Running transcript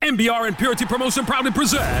MBR and Purity Promotion proudly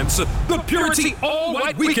presents the Purity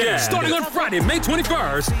All-White Weekend, starting on Friday, May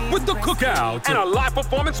 21st, with the CookOut and a live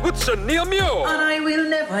performance with Shaneil Muir. And I will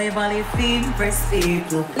never ever leave film press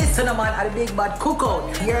people. Listen, man, at the big bad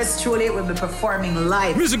CookOut. Yours truly will be performing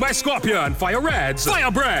live. Music by Scorpion, FIREREDZ,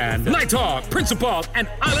 FIREBRAND, NITEHAWK, Principal, and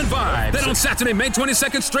IslandVibes. Then on Saturday, May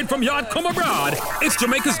 22nd, straight from Yard Come Abroad, it's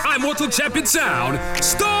Jamaica's immortal champion sound,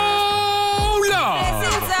 StoneLove.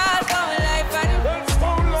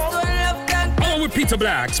 With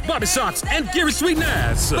PeterBlacks, BobbySox, and Gary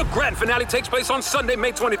Sweetness. The grand finale takes place on Sunday,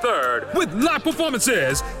 May 23rd, with live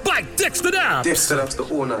performances by Dexta. Dexta, that's the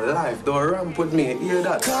owner live. Don't ramp with me, hear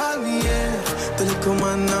that? Call me, yeah.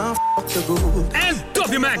 And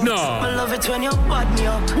Dovey Magnum. I love it when you bud me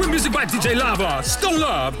up. With music by DJ Lava,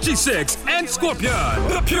 StoneLove, GSIXX, and Scorpion.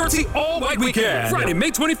 The Purity All-White Weekend, Friday, May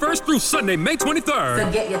 21st through Sunday, May 23rd.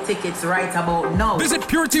 So get your tickets right about now. Visit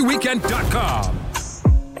PurityWeekend.com.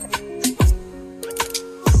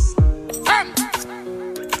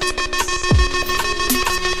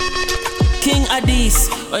 King Adis,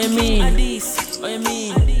 what you mean? Adis, what you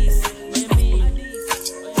mean?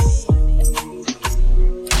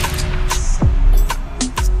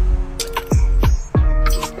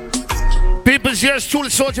 People's Years, Truly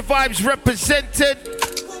Soldier Vibes represented.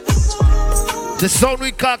 The song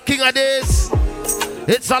we call King Adis.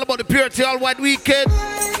 It's all about the Purity All-White Weekend.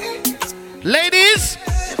 Ladies,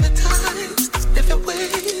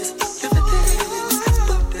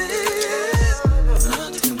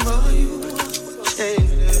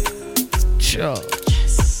 sure.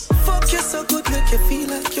 Fuck you so good, make you feel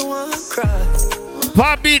like you want to cry.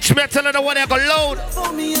 Palm Beach Metal and the one that go loud.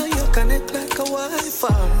 For me and you connect like a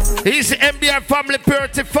Wi-Fi. He's the MBR family,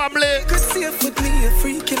 Purity family. Good safe with me, a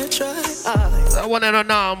freak in a try. That one ain't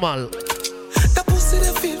normal. That pussy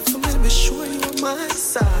that feel for me, be sure you on my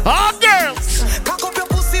side. Oh, girls! Cock up your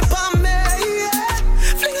pussy for me, yeah.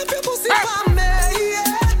 Fling up your pussy for me,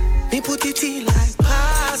 yeah. Me put it in like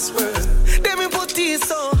password. Then me put it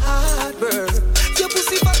so hard, bro. Your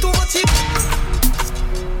pussy for too much.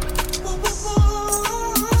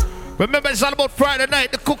 Remember, it's all about Friday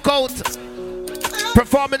night, the CookOut.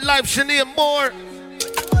 Performing live, Shaneil Muir.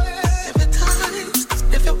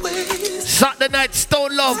 Saturday night,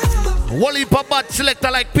 StoneLove. Wally Pabat selector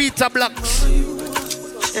like PeterBlacks.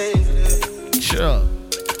 Sure.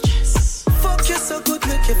 Fuck you so good,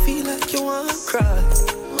 make you feel like you want to cry.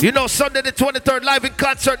 You know, Sunday the 23rd, live in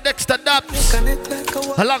concert, Dexta Daps.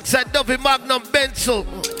 Alongside Dovey, Magnum, Benzel.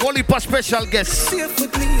 Wally Pa special guest.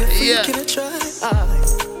 Yeah.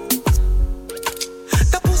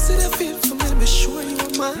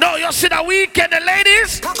 No, you see the weekend, the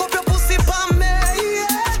ladies. Cock up your pussy for me, yeah.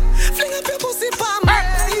 Fling up your pussy for me,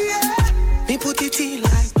 yeah. Me put it in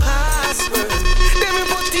like password. Then me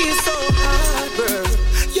put it so hard, bro.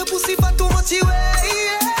 Your pussy for too much away,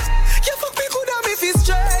 yeah. You fuck me good and me feel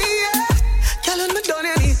straight, yeah. Girl, when me done,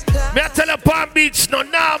 you need plan. Me I tell you, Palm Beach, no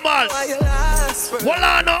normal. Well,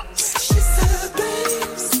 I know. She said,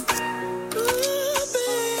 babes.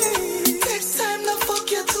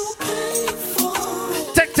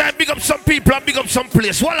 Take time, big up some people and big up some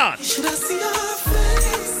place. Hold on. Should I see her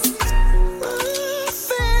face?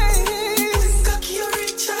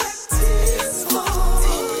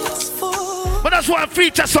 But that's why I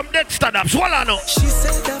feature some Dexta Daps. Hold on now. She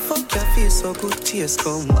said that fuck your face so good, tears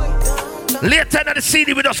come. Later in the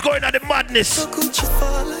CD, we just going on the madness. So could you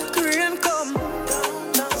fall like rain come?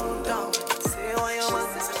 Down. Say what you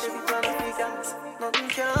want, nothing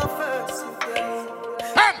can first.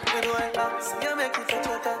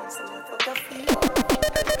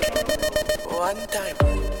 One time.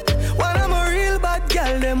 When I'm a real bad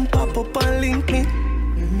girl, them pop up and link me.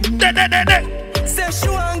 Say she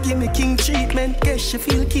want give me king treatment, guess she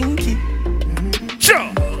feel kinky.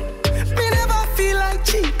 Sure. Me never feel like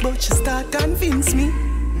cheap, but she start convince me.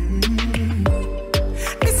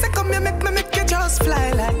 Me say come here, make you just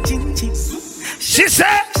fly like Gingy. She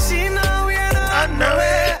said she know we are not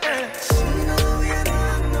nowhere. She know we are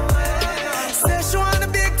not nowhere. Say she want a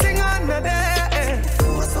big thing on the day.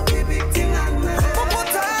 What's up, big thing on the day? Put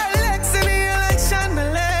her legs in the election,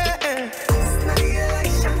 it's not the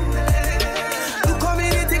election. You come in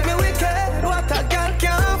and take me wicked. What a girl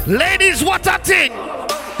can. Ladies, what a thing.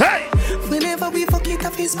 Hey. Whenever we fuck it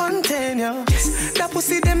up, it's spontaneous. That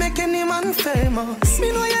pussy, they make any man famous.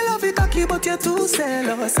 Me know you love it, cocky, but you're too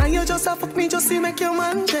zealous. And you just a fuck me, just to make your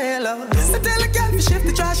man jealous. I tell a girl, me shift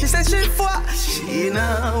the trash, she said she fuck. She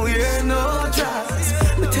now wear no dress.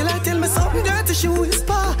 Me tell me something dirty, she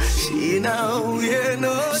whisper. She now wear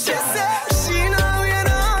no dress. She said, she now wear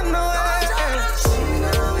no underwear.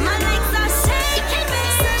 My legs are shaking,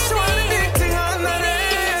 baby. She want a big thing on the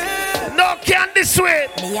day. this way.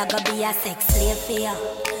 Me a go be a sex slave for you.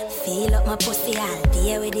 Feel up my pussy all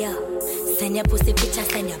day with you. Send your pussy picture,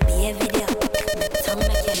 send your beer video. Tongue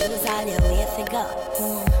make you lose all your way to go.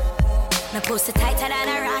 My pussy tighter than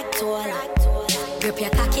a rock tool. Grip your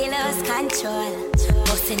cocky, lose control.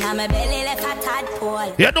 Busting on my belly like a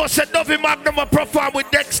tadpole. You know, said Dovey Magnum will perform with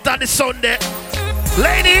Dexta this Sunday.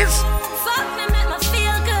 Ladies, fuck me, make me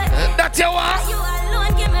feel good. That's your what? You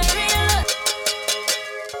alone, give me real.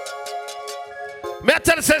 Me I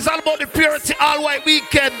tell you, it's all about the purity all white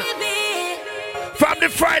weekend. From the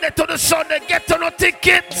Friday to the Sunday, get to no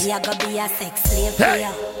tickets. Yeah, go be a sex slave for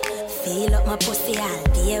you. Feel up my pussy all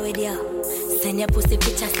day with you. Send your pussy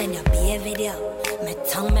picture, send your beer video. My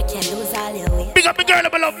tongue make you lose all your weight. Big up the girl,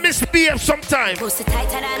 I love misbehave sometimes. Pussy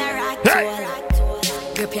tighter than a rock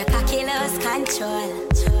tool. Grip your cocky, lose control.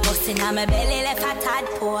 Busting on my belly like a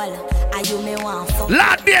tadpole. Are you me one fuck?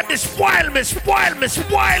 Lord baby, spoil me, spoil me,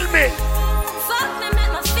 spoil me. Fuck me,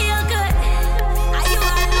 make me feel good. Are you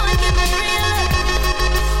alone, give me real.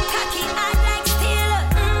 Cocky hot like steel.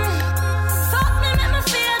 Fuck me, make me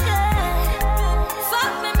feel good.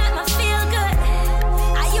 Fuck me, make me feel good.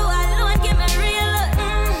 Are you alone, give me real.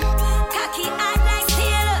 Cocky hot like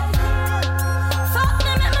steel. Fuck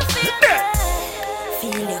me, make me feel good.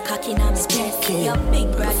 Feel your cocky now, me chest. Your big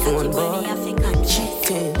breath, cocky body, I think I'm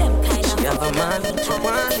cheating. Them kind of have a man for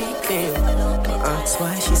one thing. That's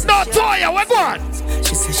why she said no, Toya, we're going.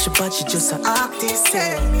 She said she bad, she just an artist.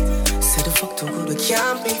 Said the fuck too good, we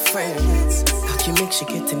can't be friends. How can you make she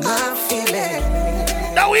get in my feelings?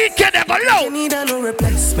 The weekend, I go low. You need a no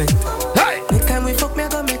replacement. Hey. Next time we fuck, me I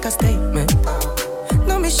go make a statement.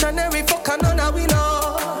 No missionary fuck, I know now we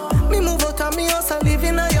know. Me move out of me house and live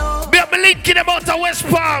in a yard. Me have me linking about a West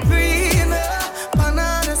Palm. Green on the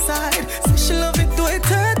other side. Say she love it, do it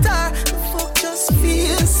her time. The fuck just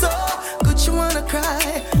feels so good, she wanna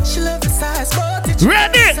cry. She love the size, but it's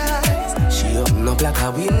ready. Size. She open up like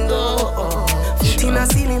a window. Foot in a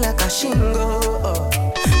ceiling like a shingle.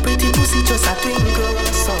 Pretty pussy just a twinkle.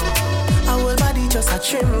 So her whole body just a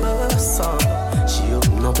tremble. So she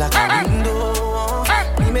open up like a window.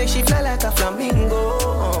 We make she fly like a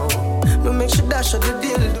flamingo. We make she dash at the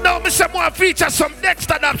deal. Now me some more feature some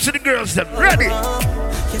Dexta Daps to the girls them. Ready?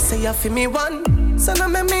 You say you feel me one. So now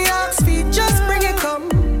make me ask feet, just bring it come.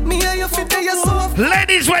 Me and you fit there, you so.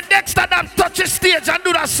 Ladies, when Dexta Daps touch the stage and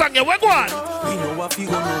do that song, you we're going. We know what you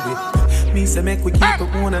gonna do. Me say make we keep up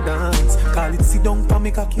on a dance. Call it sit down for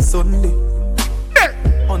me cocky Sunday.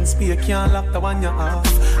 On spear can't lock the one you off.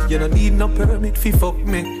 You don't need no permit fi fuck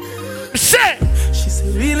me. Say. She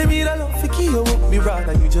said really me the love fi keep you up. Me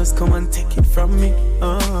rather you just come and take it from me.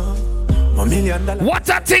 $1 million. What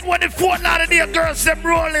a thing when the Fort Lauderdale girls them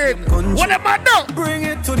rolling. What am I do? Bring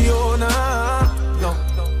it to the owner. No.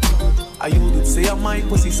 I you did say I might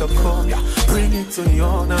pussy so cold. Yeah. Bring it to the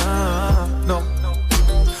owner. No.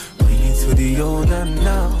 Bring it to the owner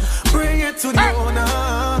now. Bring it to the owner.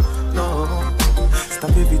 No.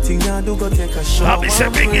 Stop everything I do, go take a shower. I'll be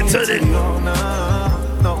saying bring it to the owner.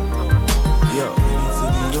 No. Yo. Bring it to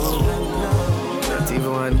the owner now. Not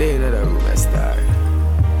even one day in the room I start.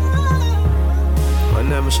 One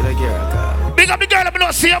time I should have get a car. Big up the girl, I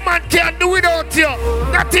don't see a man can't do without you.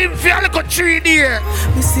 Not even for a little 3D here.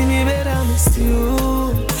 Me see me better, miss you.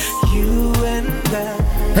 You and that.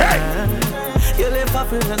 Hey. You left a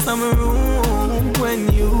friend in my room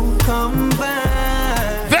when you come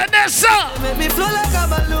back. Vanessa. Make me flow like a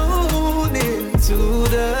balloon into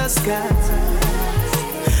the sky.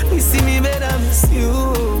 Me see me better, miss you.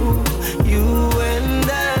 You and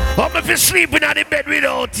that. I'm if you sleeping on the bed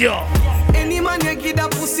without you. Any man you give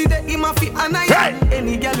that pussy that him a fi anaya. Hey.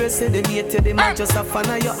 Any girl we say they hate you, they might just a fan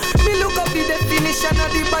of you. Me look up the definition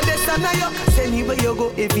of the baddest of you. Cause anywhere you go,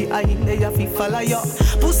 every eye in there you fi follow you.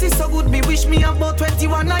 Pussy so good, me wish me about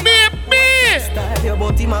 21 of you. Me. Style you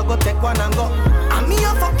but him a go take one and go. And me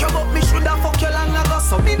a fuck you but me shoulda fuck you long ago.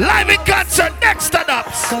 So me live in concert, Dexta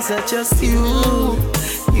Daps. cause it's just you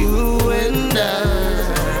and I.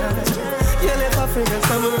 You left a friend in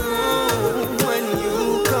some room when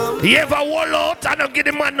you come. You ever wall out and don't give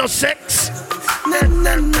the man no sex? Na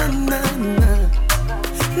na na na na.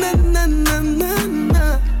 Na na na na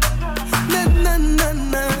na. Na na na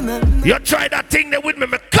na na. You try that thing there with me,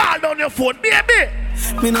 me call down your phone, baby.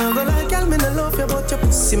 Me no go like girl, me no love you, but your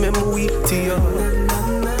pussy me weak to you.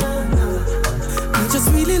 Me just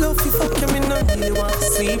really love you, fuck you, me no really want to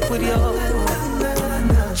sleep with you.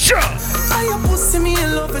 Sure. I your pussy me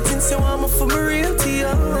in love it since you want me for me real to you.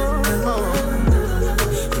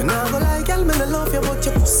 Me no go like girl, me no love you, but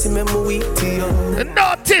your pussy me weak to you.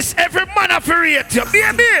 Notice every man have to rate you,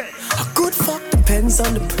 baby. A good fuck. depends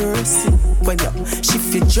on the person. When you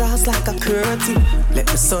shift your jaws like a curtain, let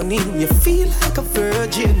the sun in, you feel like a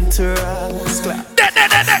virgin trust. We're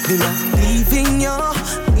not leaving you,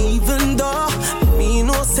 even though me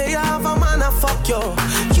no say I have a man a fuck you.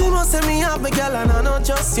 You know say me have my girl and I not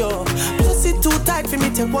just you. Plus it too tight for me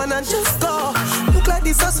take one and just go. Look like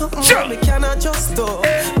this or something me cannot just do.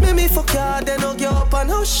 Make me fuck you then hug you up and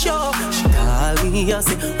no show. She call me and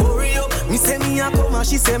say hurry up. Me say me a come and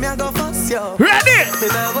she say me a go fast you. Ready? Me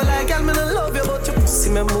never like girl, me no love you but you pussy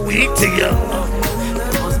me move. Eat together.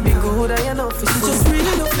 Must be good I know for you. Just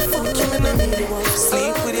really love you fuck you and I need you.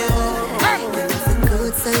 Sleep with you.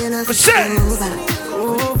 Good so you know for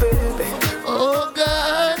oh baby. Oh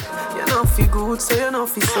God. You know feel good so you know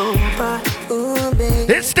feel sober. Oh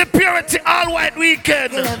baby. It's the Purity All White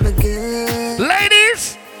Weekend. You love me good.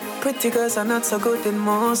 Ladies. Pretty girls are not so good in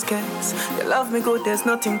most cases. You love me good, there's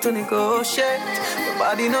nothing to negotiate. Your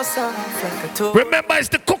body no soft like a toe. Remember, it's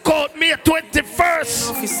the CookOut May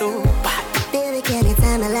 21st. Feel so bad. Baby, can you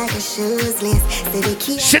tell me like a shoes list?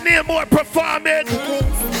 Shaneil Muir performing.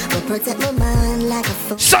 Will protect my mind like a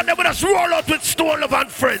fool. Sunday with us roll out with StoneLove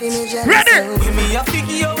and friends. Ready? Give me a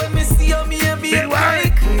figure when me see you, me a be a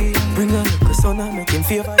like. Bring a little sun and make him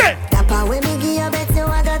feel like. Tapa when me give you better,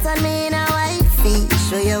 I got on me in a wifey.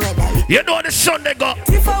 Show you where that you know the Sunday go.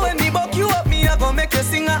 If I when me buck you up, me I go make you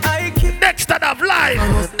sing a high key. Dexta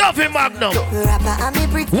live. Dovey Magnum. rapper and me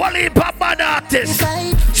pretty. Wally Papa the artist.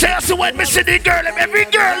 Say us when me see the girl, every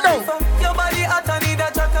girl know. Your body hot and need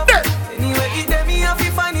a jack up. Anyway, it dem me have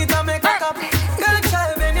to find it and make a cup. Girl,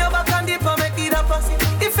 child, when your back and dip and make it a pass.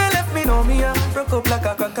 If you left me, know me, I broke up like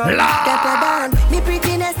a cracker. Step down, me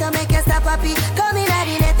prettiness to make you stop happy. Come in at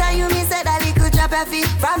the letter, you me said that you could drop a fee.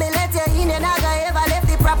 From me let you in and I go ever left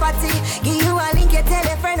the property. Give you a link, you tell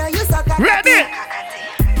a friend or you suck at ready?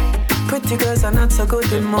 Pretty girls are not so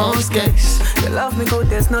good in most cases. You love me good,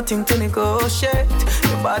 there's nothing to negotiate.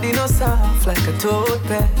 Your body no soft like a toad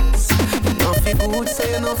paste. You know feel good, so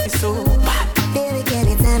you know feel so bad. Baby, can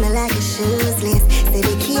you tell me like a shoes list? Say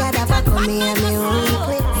the key at the back of me and me own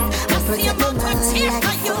clip. I protect my mind like a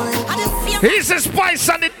phone. He's a spice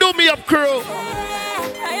and the do me up crew.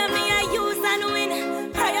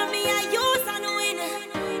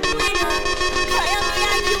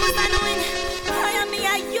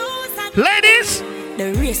 Ladies,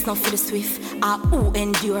 the race not for the swift, I who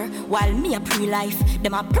endure. While me a pre-life,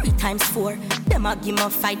 them a pre-times 4. Them a give me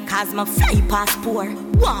fight cause my fly passport.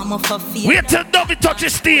 Warm up for fear. Wait till Dovey touch the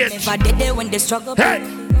stage. Never did they when they struggle.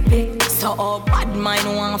 Hey. So all bad mind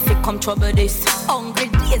want fi come trouble this. Hungry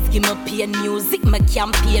days give me pain. Music my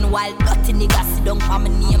campaign while dirty niggas sit down for my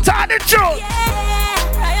name. Tell the truth. Yeah,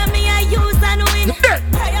 prior me I use and win.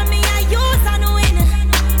 Prior me I use and win.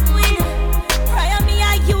 Prior me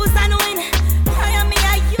I use and win. Prior me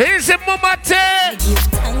I use. Here's a mama I give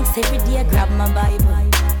thanks every day. Grab my Bible.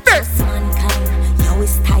 Just mankind, you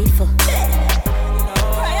is stifle.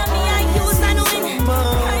 Prior me I use and win.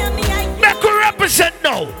 Prior me I use. Make we represent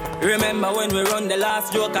now. Remember when we run the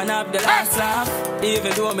last joke and have the last laugh.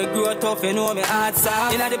 Even though me grow tough, you know me heart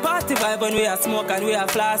soft. Inna the party vibe when we a smoke and we a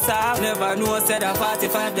flash off. Never know said a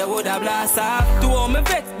 45 they would have blast off. To all me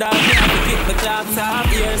vex down, me have to kick my clocks off.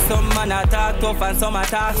 Hear some man a talk tough and some a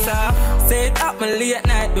talk soft. Say it happen late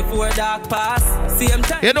night before dark pass. Same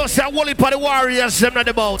time. You know say Wally for the Warriors, them not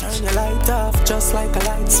about. Turn your light off just like a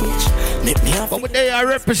light switch. Make me have but when they are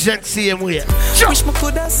represent same way. Sure. Wish me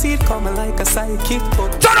could have seen it coming like a sidekick,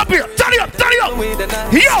 but turn up here, turn it up, turn it up.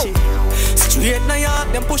 Yo! Straight now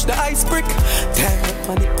yard, them push the ice brick. Turn up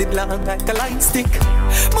and it did land like a light stick.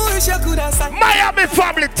 Wish you could have seen Miami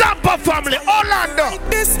family, Tampa family, Orlando. Like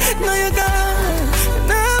this, now you gone,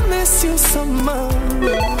 and I miss you so much.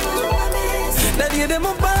 That you them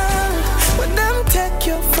a ball, when them take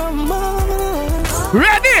you from us.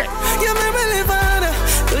 Ready? You make me live on,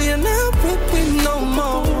 so you're not with me no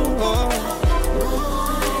more.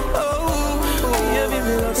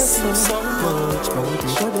 So much,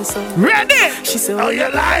 ready? She said, oh, you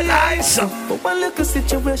lie, but one little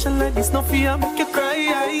situation like this, no fear, make you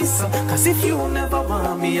cry, cause if you never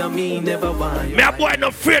want me, I mean never want you. Me a boy not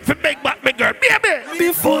afraid to make back me girl, baby.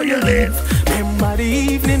 Before you leave. Remember the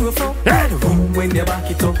evening we found the room when you back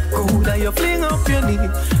it up, cool that you fling up your knee.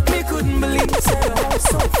 Me couldn't believe you said I was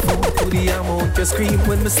so full to the amount you scream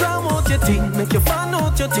when me slam out your thing, make you fan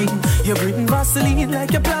out your thing. You bring Vaseline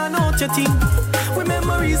like you plan out your thing. We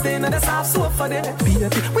memories then and that's half so for them.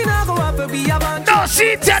 We not go up and be a band. No,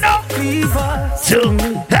 see, Teno. Leave us to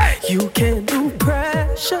me. Hey. You can't do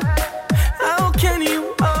pressure. How can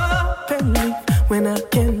you up and leave when I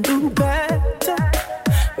can do better?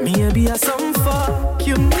 Maybe I some fuck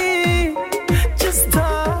you need. Just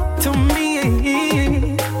talk to me.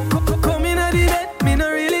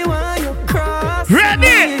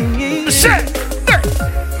 Shit.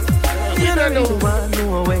 You don't really want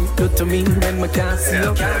no way. Do to me when I can't see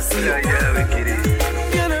you.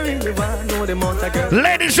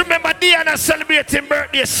 Ladies, remember Deon celebrating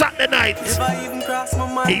birthday Saturday night. If I even cross my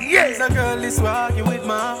mind, yeah. There's a girl is argue with me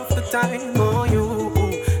half the time. Oh, you,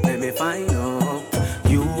 let me find out.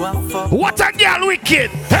 You are fuck. What a girl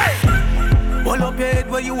wicked. Hey! Hold up your head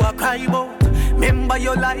where you are cry about. Remember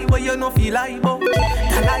your lie where you no feel like about.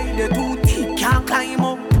 The lie the too deep can't climb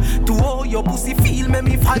up. To all your pussy feel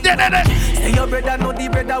me fight. Say your brother know the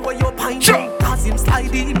brother where you pint. Sure. Cause him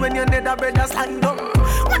slide in when your nether brother slide up.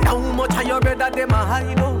 Wonder how much of your brother them a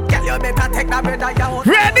hide up. Girl you better take that brother you out.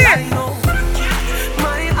 Ready?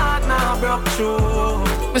 My heart now broke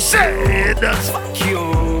through. Say that's fuck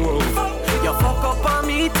you. You fuck up on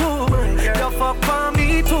me too. You fuck on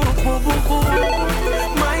me too.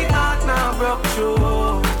 My heart now broke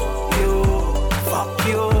through. You fuck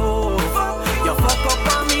you. You fuck up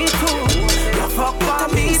on me too. You fuck on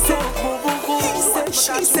me too.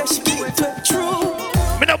 She said she keep it true.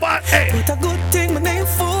 Me no want, hey. What a good thing my name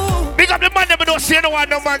for. Big up the man that me don't say no one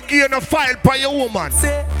no man give you no file for your woman.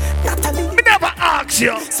 Say Natalie. Me never ask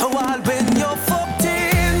you. So all when you're fucked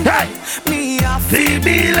in, hey. Me a feel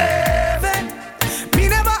believing. Me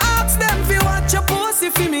never ask them if you want your pussy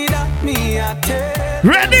for me that me a take.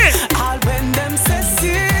 Ready? All when them say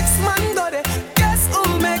 6 man got it. Guess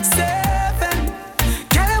who makes 7?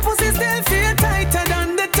 Girl your pussy still feel tighter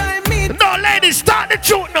than the time me. No ladies, start the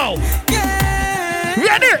truth now. Yeah.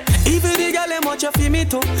 Ready? Even the girl them watch you feel me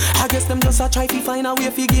too. I guess them just a try to find a way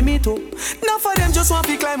to give me too. Now for them just want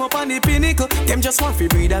to climb up on the pinnacle. Them just want to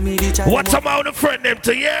breed and me the child. What's about the friend them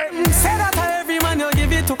to hear? Say that to every man you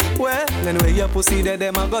give it to. Well, anyway your pussy there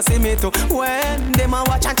them a go see me too. When them a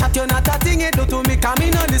watch and chat you not a thing it do to me. Cause me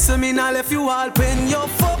no listen me not left you all when you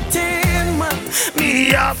fucked in man.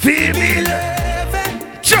 Me a feel me living.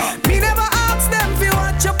 Sure. Me never ask them if you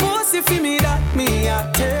want your pussy for me that me a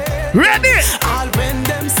take. Ready? All when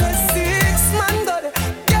them say 6 man got it.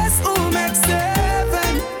 Guess who makes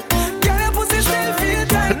 7? Girl your pussy still feel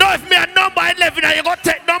tight. No, if me a number 11 and you go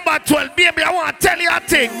take number 12, baby, I want to tell you a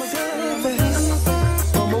thing.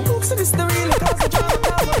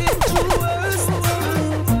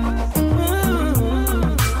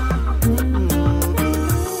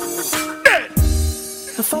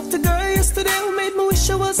 I fucked a girl yesterday who made me wish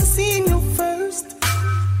I wasn't seeing you first.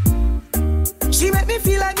 She made me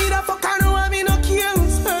feel like need a fuck her, no I mean no care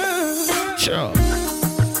who's her. Sure.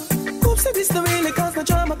 Oops, this the really cause my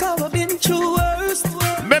drama cause I've been through worst.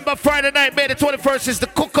 Remember Friday night, May the 21st is the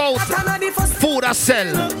cookout. Food I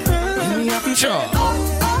sell. Sure.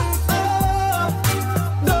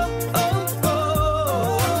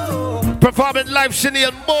 Performing live,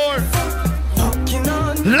 Shaneil Muir.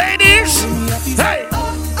 Ladies, hey.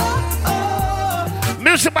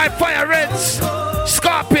 Music by FIREREDZ,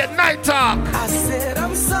 SCARPION, NITEHAWK,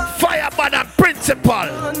 FIREBRAND and Principal.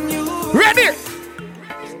 Ready?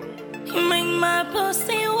 You make my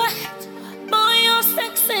pussy wet. Boy, your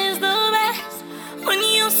sex is the best. When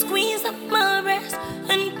you squeeze up my breast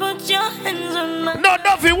and put your hands on my. No,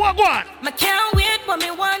 Dovey, what one? I can't wait what me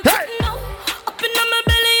want to know. Up in my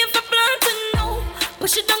belly if I plan to know.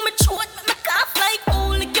 Push it down my throat, make my cough like oh,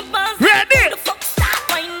 lick your bars. Ready? Who the fuck start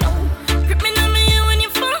right now? Grip me on me when you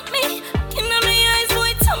fuck me. Looking at my eyes,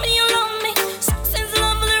 boy, tell me you love me. Since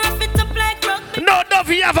love will wrap it up like rugby. No,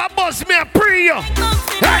 Dovey, you have a buzz me a pre you.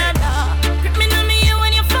 Hey. Grip me on me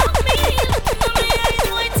when you fuck me. Looking at my eyes,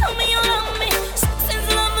 boy, tell me you love me. Since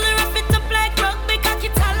love will wrap it up like rugby. Cock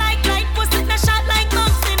it all like light, pussy the shot like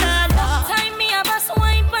boxing. Time me a bust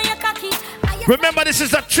wine for your cocky. Remember, this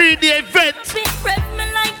is a 3-day event.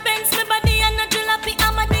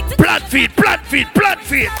 Blood feed, blood feed, blood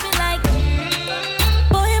feed.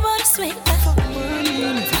 Boy, body sweet.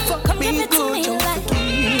 Come give it to me like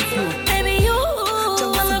baby, you.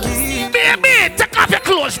 Baby, take off your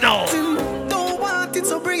clothes now. Don't want it,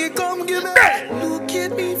 so bring it, come give me. Look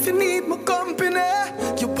at me if you need my company.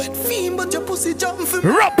 You wet fiend, but your pussy jump for me.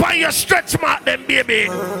 Rub on your stretch mark, then, baby.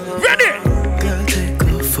 Ready? Girl, take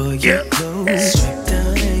off for your clothes. Strip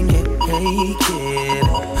down and get naked.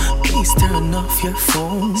 Please turn off your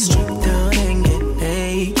phone. Strip down and get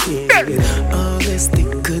naked. All this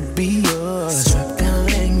thing could be yours. Strip down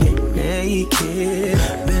and get naked.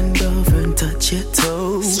 Bend over and touch your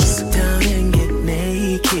toes. Strip down and get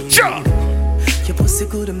naked. Sure. Your pussy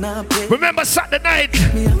good, I'm not playing. Remember Saturday night,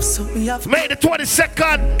 May the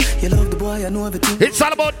 22nd. You love the boy, I know everything. It's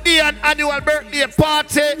all about Deon annual birthday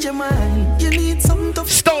party. You need some tough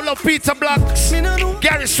StoneLove, PeterBlacks,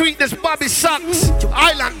 Gary Sweetness, BobbySox,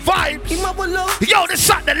 IslandVibes. Yo, this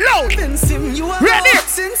Saturday load. Ready?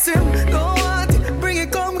 Bring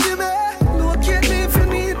it, come give me.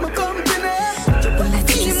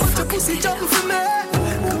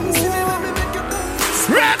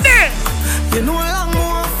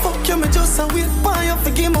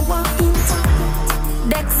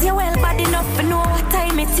 Cause you're well bad enough to know what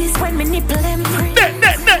time it is when me nipple them free.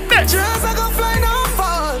 Just I go fly no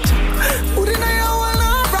fudge. Who did I wanna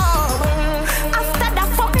rob? After that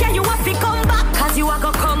fuck yeah, you have to come back. Cause you are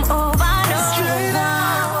gonna come over. Straight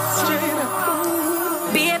up.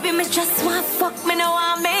 Baby, me just want fuck, me no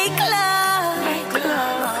want make love.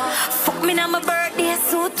 Fuck me now my birthday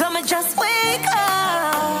suit, when me just wake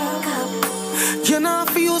up. You know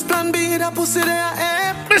if you use plan B, that pussy there, eh?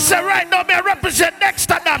 Listen, right now, me represent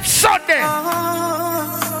Dexta Daps Sunday.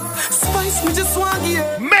 Spice me just one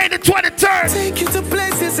year. May the 23rd. Take you to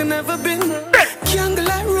places you never been.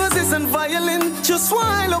 Candlelight roses and violin. Just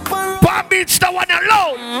wild up and Palm Beach, the one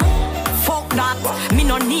alone. Fuck that, me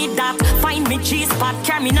no need that. Find me G-spot,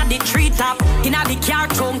 carry me na the tree top. Inna the car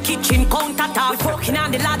trunk, kitchen countertop. We fucking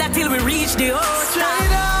on the ladder till we reach the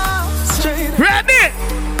house. straight up. Ready?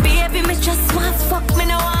 Baby, me just want fuck, me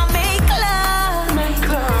no want make love.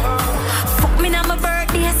 Fuck me now my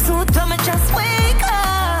birthday suit, when me just wake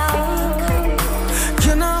up.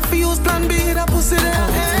 You know if you use plan B, that pussy there,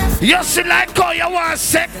 eh? You see like how you want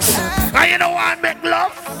sex, and you don't want make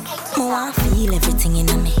love. I want feel everything in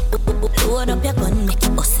me. Load up your gun, make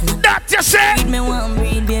it bust in me. That you say? Breed me one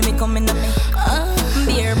breed, baby, come in me.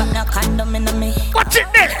 Beer, but no condom in me. What's it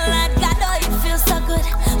there? Lord God, oh, it feels so good.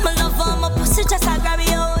 My love on my pussy, just I grab it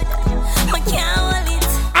out. I can't hold it.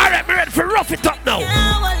 Alright, me ready for rough it up now. Can't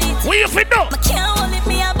hold it. What you fi do? I can't hold it,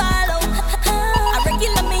 me a ball out. I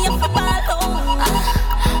regular me up a ball out.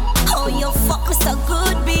 Oh, you fuck me so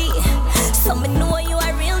good, B. So me know you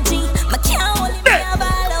a real G. I can't hold it, me a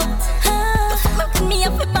ball out. You fuck me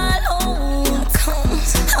up a ball out.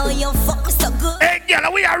 Oh, you fuck me so good. Hey,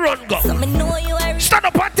 girl, we are run go. So me know you a real. Stand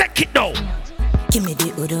up and take it now. Give me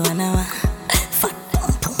the Udo and a fat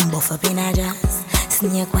pump buff up in a jazz.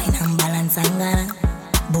 Snake wine and balance and gana.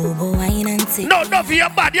 Bobo wine and tea. No, for your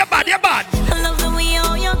bad. I love the way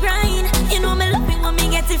how you grind. You know me love it when me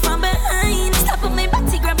get it from behind. Stop on my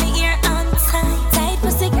body, grab me ear and tight. Tight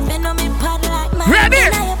pussy gripping on me pad like mine. Ready?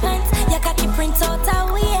 Now your pants, your cocky print out a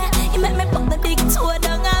way. You make me put the big toe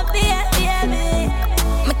down a beer, baby.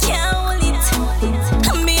 Me can't hold it.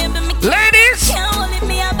 Baby, me Ladies, can't hold it,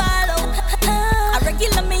 me a ball out. I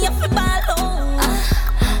regular me up a ball out.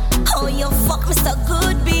 Oh, you fuck me so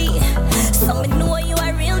good, B. So me know you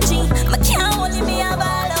a real G. Me can't hold it, me a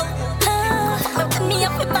ball out. Me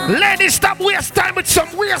up a ball out. ladies, stop waste time with some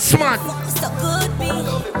waste man. Fuck me so good, B.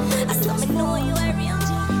 So me know you a real G.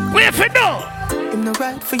 Wait for no. Him no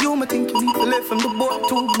right for you, me think you need to live from the boy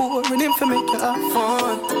too boring. Him for make you have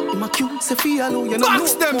fun. Him a cute, say feel you know.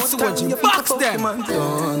 Box them, Swaggy, box them.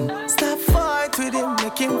 Stop fight with him,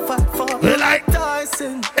 make him fight for You like?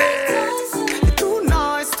 Tyson. You're too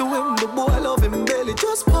nice to him, the boy love him belly,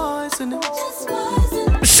 just poison him.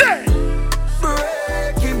 Say.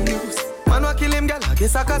 Breaking news, man wa kill him, girl. I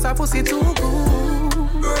guess I cause her pussy too good.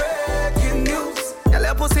 Breaking news, girl,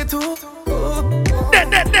 your pussy too good.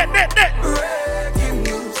 Breaking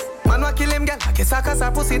news, man wa kill him, girl. I guess I cause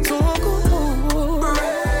her pussy too good.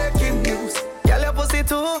 Breaking news, girl, your pussy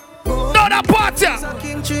too good. No, that party. A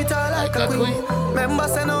king treat her like a queen. Remember,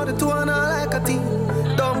 say no, the two and her like a team.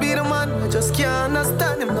 Don't be the man, I just can't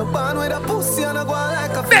understand him. No band with a pussy and I go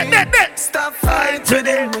like a fiend. Stop fight with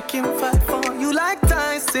him, make him fight for you like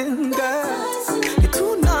Tyson, girl. You're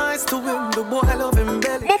too nice to him, the boy love him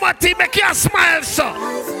belly. Mama T, make you smile, so.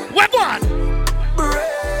 What one?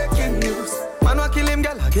 Breaking news, man wa kill him,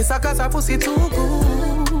 girl. I guess I cause her pussy too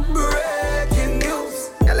good. Breaking news,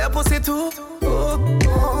 girl, your pussy too good.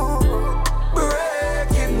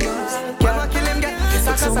 Breaking news, man wa kill him, girl. I guess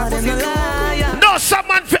I cause her pussy too good. No,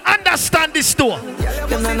 someone to understand this too.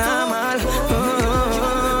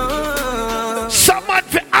 Someone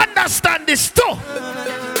to understand this too.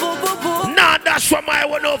 Nah, that's why I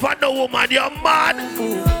went over the woman, you're mad.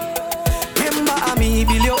 Remember me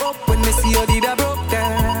build you up when me see you did a broke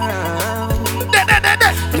down.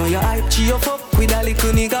 Know your hype cheer up with a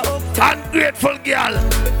little nigga up. Ungrateful girl.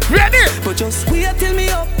 Ready? But just wait till me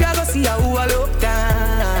up, you go see how I look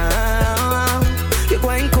down. You're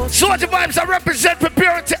going coast. Soldier Vibes are represent for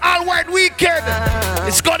Purity All White Weekend.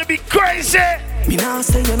 It's gonna be crazy. Me now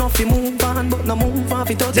say you know fi move on, but no move on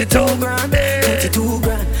fi 32 grand. 32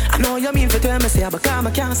 grand. I know you mean for tell me say, but I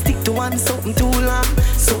can't stick to one something too long.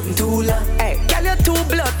 Something too long. Hey, girl you too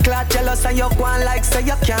blood clot jealous and you go on like say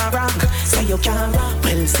you can't rock. Say you can't rock.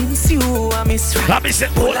 Well since you are Miss Right. I be say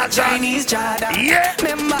all that Chinese Jordan. Yeah.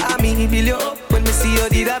 Remember me build you up when me see you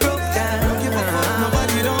did a broke down.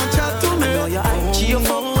 Nobody don't chat to me. I know you cheer up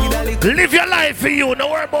with a little. Live your life for you. Don't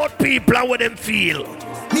worry about people and what them feel.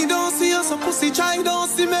 Me don't see you, so pussy try don't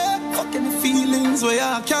see me. Fucking the feelings where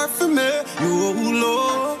you care for me. You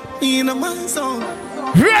low in a my zone.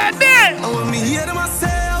 Ready? And when me hear them I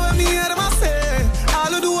say,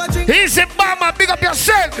 all I do I drink. Easy, mama, big up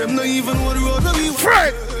yourself. Them not even what the road we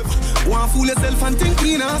Frank. One fool yourself and think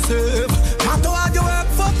clean and safe. Matter how you work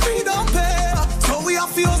for free, don't pay. So we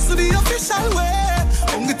have to hustle the official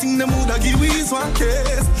way. Only thing them woulda give we is one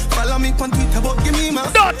case. Follow me on Twitter, but give me my.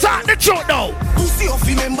 Don't talk the truth now. Pussy off,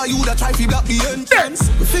 remember you that try to block the entrance.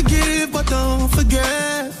 We forgive, but don't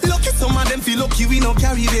forget. Lucky some of them feel lucky we no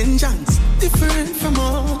carry vengeance. Different from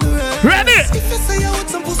all the rest. Ready? If you say you want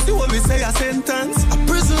some pussy, what we say a sentence. I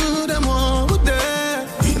presume them all with them.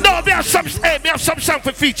 No, me have some song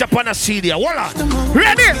for feature upon a CD. Voila.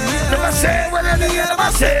 Ready? Never say, well,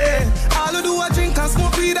 never say. All I do I drink and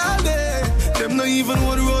smoke weed all day. Them not even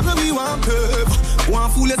what the road where we want curve. One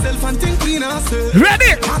fool yourself and think clean and safe.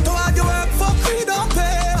 Ready? Matter how you work for free, don't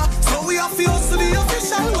pay. So we have to hustle the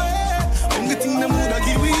official way. Only thing them woulda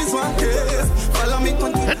give we is one case. Follow me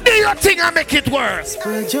on do your thing and make it worse.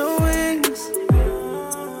 Spread your wings.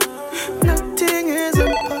 Nothing is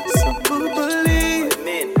impossible, believe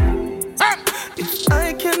me. If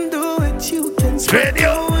I can do it, you can spread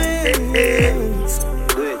your wings.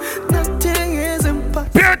 Nothing is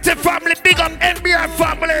impossible. Purity family, big up NBA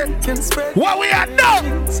family. What we are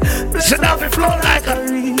done? Blessing off it flow like a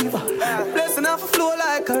river. Blessing off a flow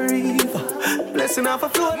like a river. Blessing off a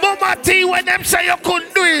flow. Mama T, when them say you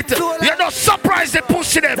couldn't do it, you're not surprised they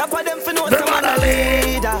pushing them. That's why them for know someone a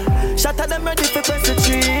leader. Shut at them ready for press the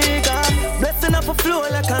trigger. Blessing off a flow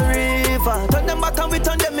like a river. Turn them back and we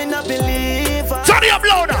turn them in a believer. Turn it up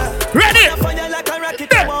louder. Ready? Fire like a rocket.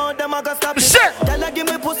 Them I got stop it. Tell her give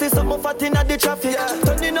me pussy something fat in the traffic.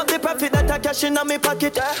 Turning up the profit that I cash in my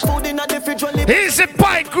pocket. Food in the fridge. Easy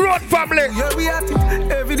pie growth family. Yeah, we at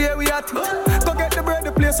it. Every day we at it. Go get the bread,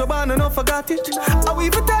 the place so bad and not forgot it. I will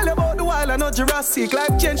even tell you about the wild and not Jurassic.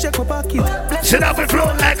 Like change shake up pocket. Blessing off a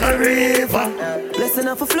flow like a river. Blessing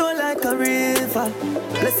off a flow like a river.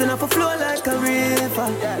 Blessing off a flow like a river.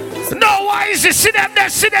 No, why is it? See them there,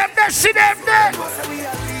 see them there, see them there.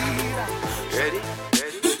 Ready?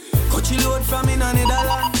 Coachy load from in a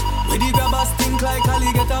Netherland. Where the grabbers think like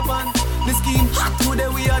Ali get up on. The scheme hot today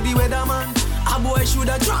we are the weatherman. A boy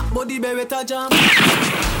shoulda drop but the beretta jam.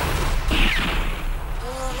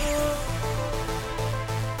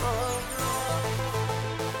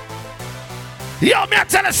 Yo, me I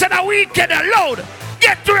tell us in a weekend alone.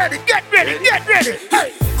 Get ready, get ready, get ready.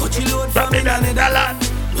 Hey. Coachy load from in a Netherland.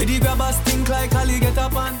 Where the grabbers think like Ali get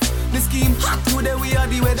up on. The scheme hot today we are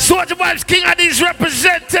the weather. StoneLove King of these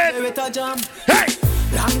represented. Hey.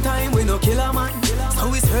 Long time we no kill a man.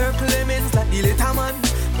 So it's her Clemens like the little man.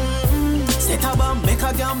 Set a bomb, make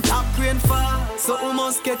a jam, black rain fall. So we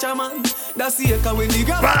must catch a man. That's the echo when the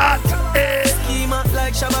grab. Schema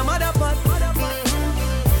like Shabba Motherpot.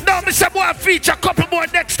 No, Mr. Boy feature couple more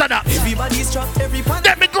Dexta that. Everybody's trapped, every pan.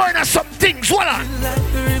 Let me go into some things, voila.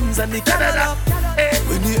 Like the rims and the Canada.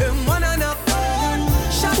 When the M1 and up.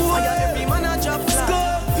 Shot fire, every man a drop.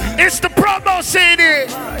 It's the promo CD.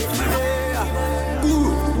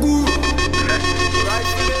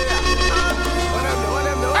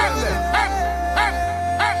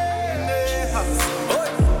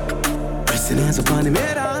 Hands upon the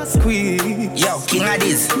metal squeeze. Yo, King of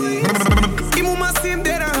this. Imu masim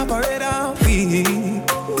dead and operator.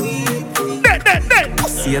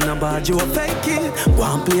 See a number you a fake it.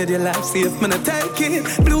 One play the life, see if man a take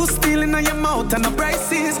it. Blue steel in your mouth and the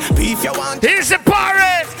braces. Beef you want. He's a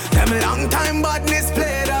pirate. Them long time badness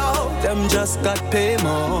played out. Them just got paid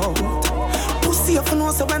more. Pussy up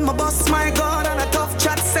and so when my boss my God and a tough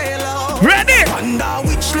chat sail out. Ready? Wonder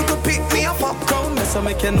which little pick me up popcorn. That's how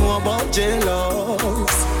make you know about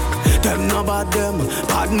jealous. Them know about them,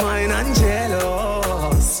 bad mind and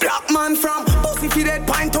jealous. Black man from pussy fi dead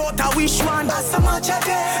pint out a wish one. That's how much I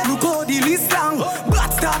get. Look how the list long.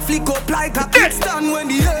 Black start flick up like a kickstand. When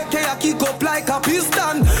the AK a kick up like a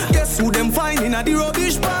piston. Guess who them find in a the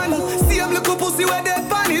rubbish pan. See him little pussy where dead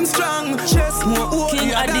pan him strong. Chest more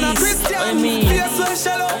holier than a Christian. Face well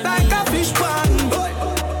shell up like a fish pan.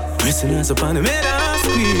 Pressing us upon the middle,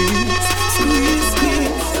 squeeze, squeeze,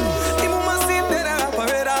 squeeze. The mama seem dead and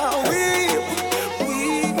operator.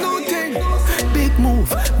 We no thing. Big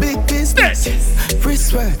move, big business. Free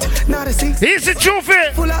sweat, not a 6. He's the truth.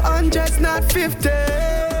 Full of hundreds, not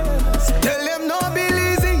 50s. Tell them no be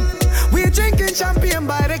easy. We drinking champagne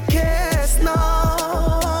by the case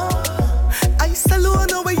now. I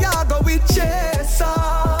salute no way I go with chaser.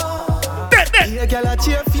 Yeah, girl, I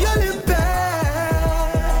cheer for your Olympic.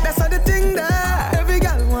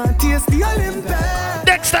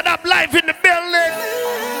 Dexta up live in the building.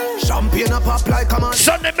 Champagne up like a man.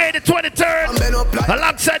 Sunday, May the 23rd.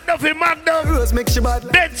 Alongside Dovey, Magnum. Rose make you bad.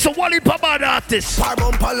 Then so Wally Pabad artist. Far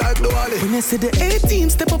bumper like the Wally. When you see the A-team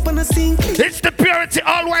step up on the scene. It's the Purity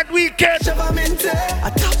All White Weekend. A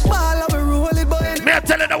top ball of a roll it boy. Me I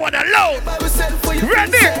tell you the one alone.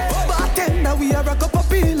 Ready? Bartender we are a cup of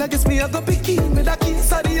pill. I guess me I go picky. Me the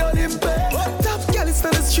keys of the Olympic. Top girl is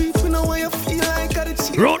for the street. We know why you feel like a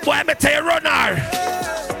cheat. Road boy me tell you run her.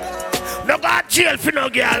 No go to jail for no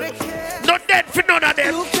girl. No dead for none of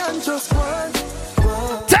them. You can't just run.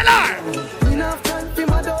 Tell her. Enough time for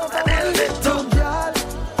my dog.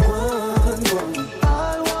 One.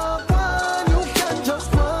 I'll walk one. You can't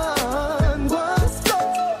just run.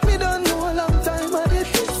 Me don't know a long time. I did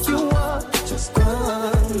this you want. Just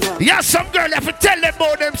run. Yeah, some girl have to tell them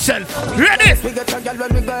about themselves. Ready? We get a girl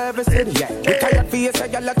when we go every city. Yeah. We tired for you, so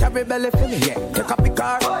girl carry belly for me. Yeah. Take up the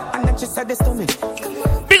car and then she said this to me.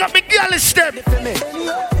 Big up the girl is them.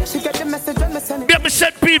 She get the message when me send it. Be up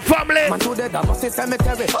St. Pete family. Man to the Daps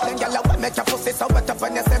cemetery. Then girl I make your pussy so wet up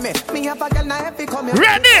when you see me. Me have a girl now heavy coming.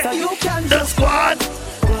 Ready? So you can the squad.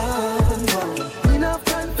 Enough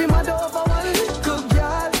time for my dog for one little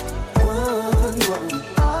girl.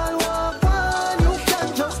 I'll walk one. You can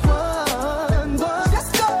just run.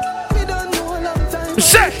 Let's go. We don't know a long time.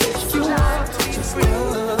 Say. You want to be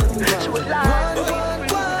free. She would like.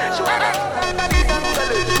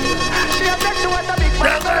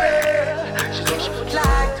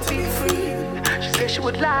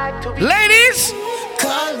 Ladies,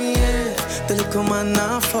 call me in. The little man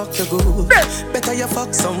now fuck you good. Better you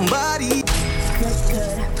fuck somebody.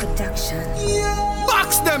 Good production.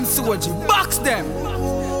 Box them, Soji. Box them.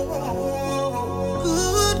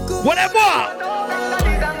 whatever.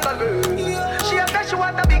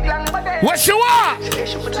 What she want?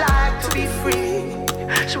 She would like to be free.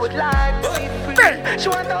 She would like to be free. She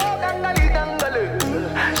want the whole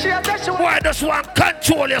Why does one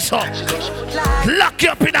control yourself? Lock you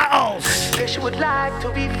up in the house. She would like to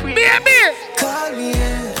be free. Baby, call me,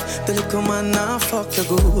 yeah. The little man now fuck you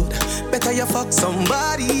good. Better you fuck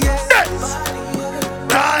somebody, yeah.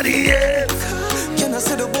 Body, yeah. Can I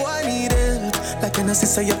say the boy need it? Like when I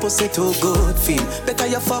say your pussy too good feel. Better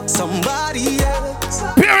you fuck somebody,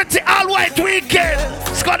 yeah. Purity All White Weekend.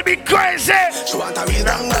 It's gonna be crazy. She want a real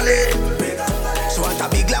rangle. She want a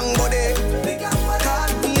big long body.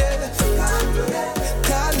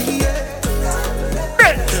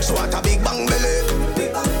 She want a big bang belly.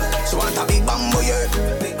 She want a big bamboo, yeah.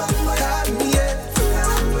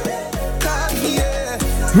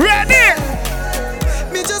 Ready?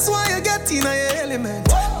 Me just want you get in your element.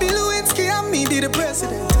 Bill Lewinsky and me be the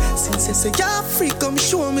president. Since you say you're free, come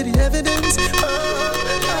show me the evidence.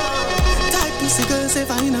 Type pussy girls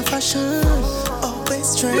ever in a fashion.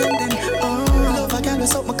 Always trending. Love a girl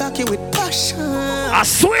with up my cocky with passion. I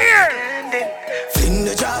swear. Fling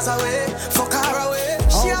the jars away, fuck her away.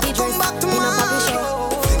 She have to come back tomorrow.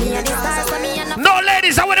 No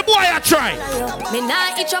ladies, I want the boy I try. Me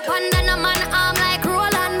nah itch up under no man arm like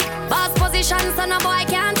Roland. Boss position, so no boy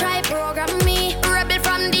can't try program me. Rebel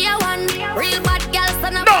from day one. Real bad girl, so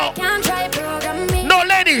no boy can't try program me. No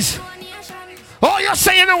ladies. Oh, you're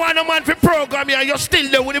saying you don't want no man for program here, you're still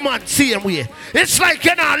there with the man same way. It's like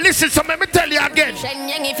you know, listen, so let me tell you again.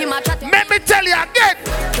 Let me tell you again.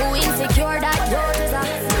 Too insecure that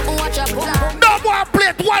watch a boom. No more play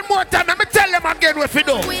it one more time. Let me tell them again what you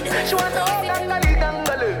do.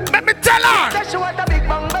 Let me tell her.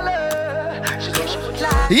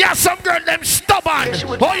 Yeah, some girl them stubborn.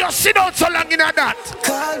 Oh, you sit down so long in that.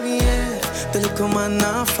 Call me, yeah. The little man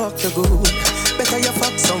now fuck you good. Better you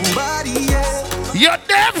fuck somebody, yeah. You're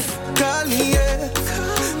deaf? Call me, yeah.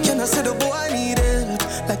 Can I say the boy need it?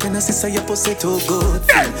 Like when I say your pussy too good.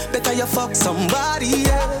 Yeah. Better you fuck somebody,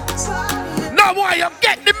 yeah. No more, you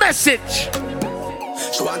get the message.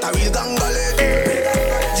 She want a real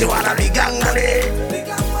gangbale. She want a big gangbale.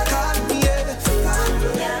 Call me, yeah.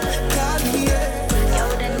 Call me, yeah.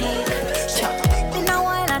 In a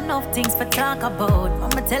while, enough things for talk about.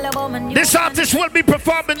 This artist will be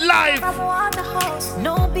performing live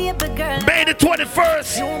May the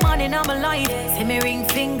 21st.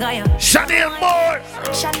 Shaneil Muir.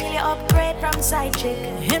 Shaneil upgrade from side chick.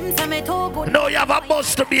 Him tell me too good. No, you have a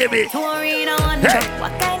buster, baby. Hey.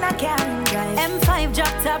 What kind of can drive? M5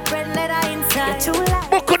 drop top red leather inside.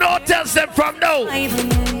 Book no hotels them from now.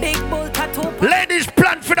 Big bull tattoo. Ladies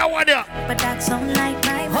plan for that one here. But that's some night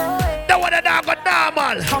night. That one that got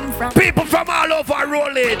normal. People from all over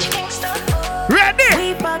rolling. Ready?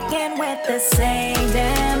 We fucking with the same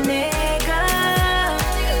damn nigga.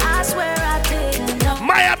 I swear I didn't know.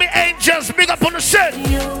 Miami Angels, big up on the set.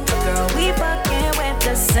 You, girl, we fucking with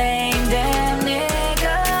the same damn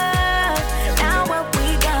nigga. Now what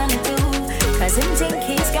we gonna do? Cause him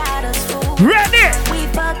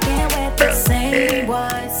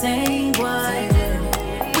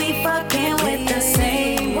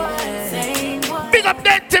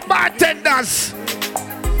Maz.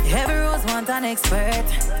 Every rose want an expert,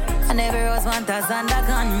 and every rose want a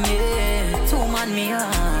Zandagan, yeah. Two man me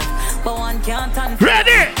up, but one can't turn.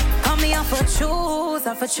 Ready? Come here I for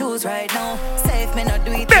choose right now. Say if me not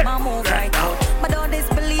do it, I move right out. But don't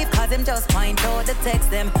disbelieve, cause them just point out the text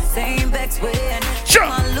them. Same vex way and sure.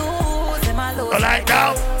 I lose right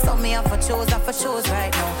now. So me I for choose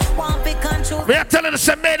right now. One pick and choose. We are telling us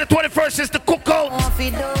that May the 21st is the cookout.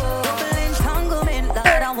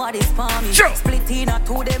 What is for me? Sure. Split in a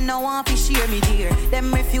two, them now want to share me dear.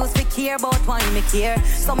 Them refuse to care about why me care.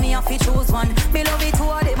 So me have to choose one. Me love it two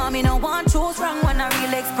of them and me no want choose wrong. One a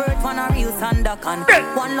real expert, one a real sandakan.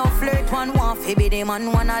 One love flirt, one want to be the man.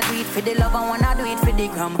 One a do it for the love and one a do it for the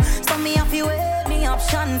gram. So me have to weigh me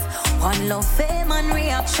options. One love, fame and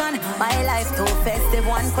reaction. My life too festive,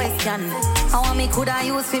 one question. How me could I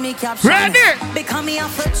use for me caption? Ready? Because me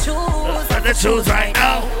have to choose right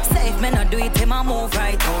now. Say if me not do it, him a move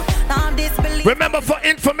right out. Remember, for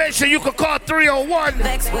information, you can call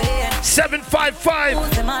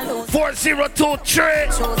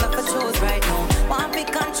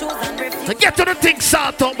 301-755-4023. To get to the thing,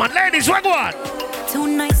 sort out, man. Ladies, what on? Too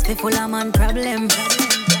nice people, I'm on problem.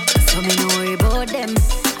 So me no worry about them.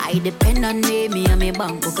 I depend on me and me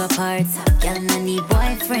bank book apart. Girl, no need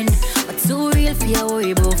boyfriend, but too real for you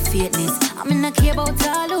worry about fakeness. I mean, I care about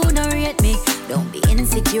all who don't rate me. Don't be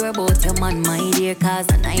insecure about your man, my dear, cause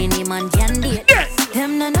any man can date. Yes.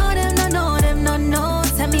 Them no know, them no know.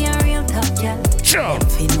 Tell me a real top girl. Sure.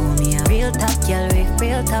 If you know me a real top girl,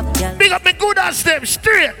 real top girl. Big up me good ass them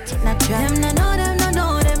straight. Not them no know.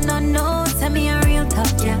 Tell me a real top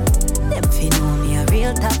girl. If you know me a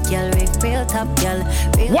real top girl, real top girl.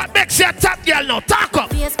 What makes you a top girl now? Talk up.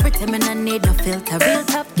 Face pretty, me no need no filter. Real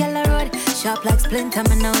top girl a road, sharp like splinter.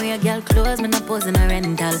 Me no wear girl clothes, me no pose in a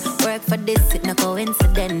rental. Work for this, it no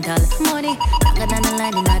coincidental. Money longer than the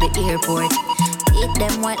line in the airport. Eat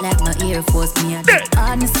them white like no Air Force. Me a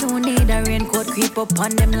me soon need a raincoat. Creep up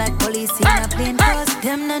on them like police in a plane. Cause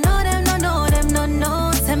them no know.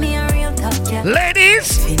 Tell me a real top girl.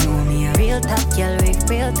 Ladies, if you know me a real top girl,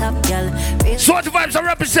 real top girl. SWAT-vibes are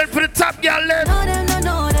represent for the top girl. Them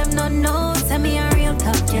no. Tell me a real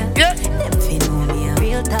top girl. Yeah. Them if you know me a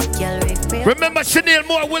real top girl, real. Remember, Shaneil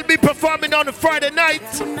Muir will be performing on a Friday night.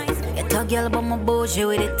 Get a girl but my bougie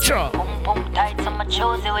with it. Sure. Pump tight, so my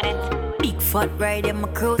choosy with it. Big fat ride in my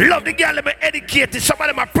cruise. Love the girl that be educated. Some of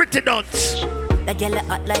them are pretty nuts. The girl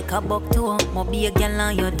hot like a buck too. Mo be a girl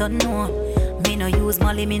and you don't know. Me no use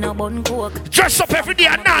Molly, me no bun coke. Dress up every day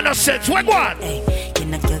and nonsense. What one? Hey, you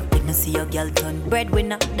no girl, you no see your girl turn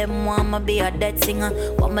breadwinner. Them want me be a dead singer.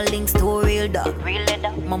 Want my links to a real dog, real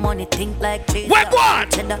leather. My money think like cheese. What one?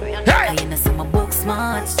 Hey, you know see my book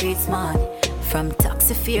smart, street smart. From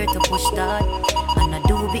taxi fare to push start. And I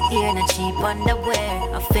do be here, not cheap underwear.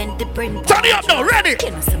 I Fenty print. Turn it up now, ready?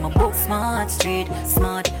 You know see my book smart, street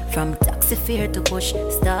smart. From taxi fare to push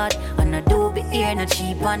start. And I do be here, not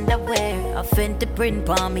cheap underwear. I Fenty print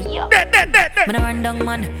for me. Man a run down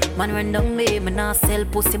man run down me. Man a sell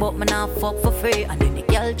pussy but man a fuck for free. And then the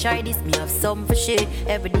girl try this, me have something for shit.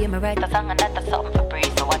 Every day me write a song and that a something for praise.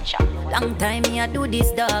 So watch out. Long time me a do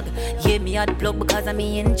this dog. Yeah, me a the plug because I'm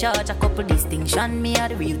me in charge. A couple distinction, me a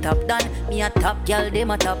the real top done. Me a top girl,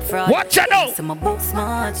 them a top fraud. Watch out now. So my book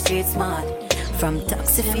smart, street smart. From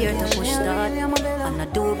taxi fare to push start. And I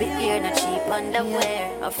do be here, not cheap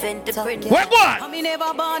underwear. I Fenty print. What? I me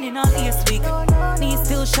never born in a lace week. Me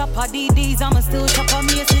still shop a DDs, I'm still shop a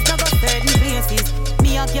Macy's. I got certain places.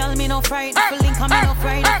 Me a girl, me no fright. For link, me no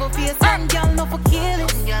fright. For face, some girl no for kill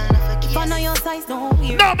it. If I know your size, don't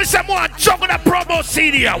wear. No, me say more jump on a promo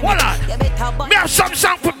CD here. Hold on. Me have some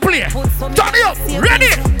song for play. Turn it up.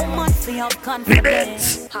 Ready?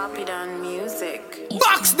 FIREREDZ. Happy done music.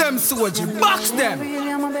 Box them, soldier. Box them.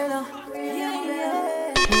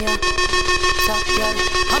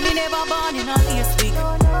 I me never born in a lace week.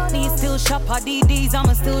 Me still shop a DDs,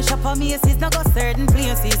 I'm still shop a Macy's. Now got certain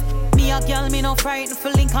places. Me a girl, me no frightened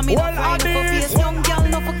for link, and me no frightened for face. Young girl,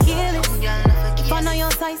 no for kill it. If I know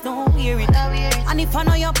your size, don't wear it. And if I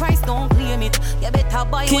know your price, don't claim it. You better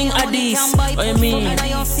buy King when you only can buy. What you mean? And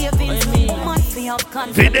your savings, man, fi have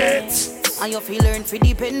confidence. And you feel learn to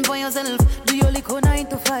depend on yourself. Do your liquor 9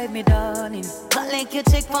 to 5, me darling. Not like you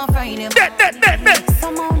check for Friday.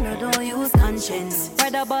 Somehow you don't use conscience.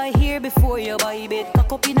 Rather buy here before you buy bed.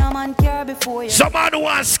 Cock up in a man car before you. Someone who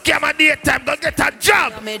wants scam a daytime, go get a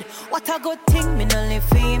job. What a good thing, me no live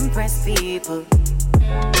to impress people. I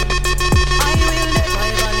will never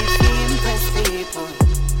live to impress people.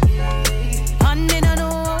 And me no know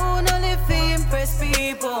how to live to impress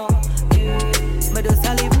people. Me just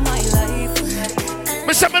live my life.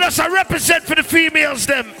 Me say me just represent for the females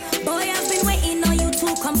them. Boy, I've been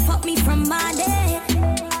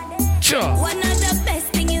Sure. One of the best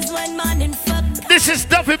thing is when man in fuck. This is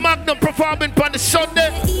Dovey Magnum performing on the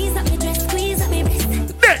Sunday. Ease up my dress, squeeze up my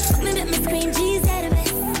wrist. Me make me scream, G's at the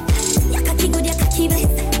best. Yakaki good, yakaki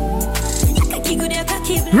bless. Yakaki good,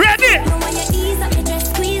 yakaki bless. Ready? Now when you ease up my dress,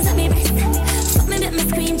 squeeze up my wrist. Me make me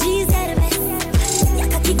scream, G's at the best.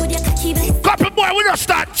 Yakaki good, yakaki bless. Couple boy, we don't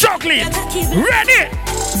start juggling. Ready?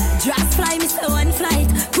 Just fly me so on flight.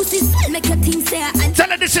 Pussy still make your things say and tell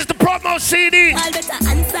her this is the promo CD. all better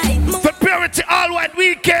inside. For Purity All White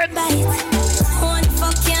Weekend. One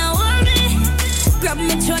fuck can't hold me. Grab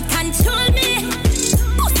me throat, control me.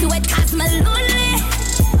 Pussy wet cause me lonely.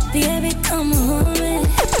 Baby, come home me.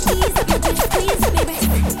 Ease up my dress, squeeze me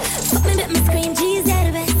breast. Fuck me, make me scream, G's at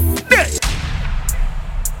the best.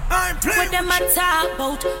 What them a talk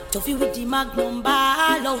about? Dovey with the Magnum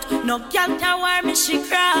ball out. No girl can wear me, she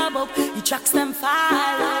grab up. The tracks them fall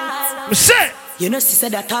out. Say. You know she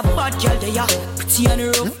said that a bad girl they are pretty and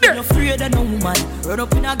rough, no afraid of no woman. Run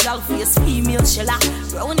up in a girl face, female shella.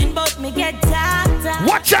 Rounding bout me get dark.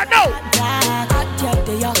 Watch out now. Hot girl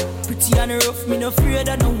they are pretty and rough, me no afraid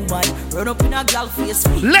of no woman. Run up in a girl face,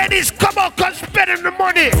 female. Ladies, come on, cause spending the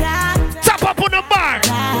money. Tap up on the bar.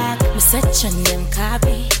 Me searching them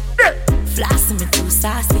copy. Flossing me too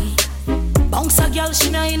sassy. Bounce a girl, she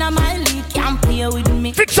know in a my league. Can't play with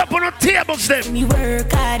me. Fix up on the tables then. Me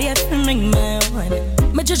work hard, yeah, to make my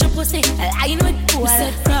one. Me judge a pussy, I know it cool.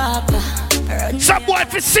 Said proper. Some boy,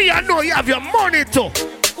 if you see, I know you have your money too.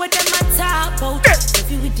 What them a talk about?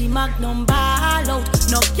 If you with the Magnum ball out.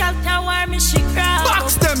 No girl can wear me, she crowd.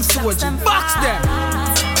 Box them, soldier, box them.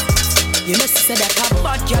 You know she said that a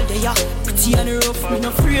bad girl they are pretty and rough, me no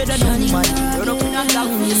afraid of no man. Run up in a girl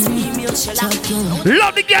face, female shella.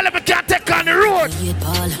 Love the girl if you can't take on the road.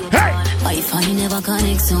 Hey! Wi-Fi never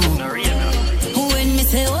connect so. When me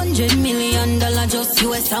say $100 million just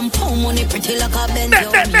US and pound money pretty like a Benz.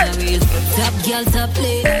 Top girl top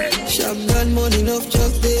play. Shotgun money enough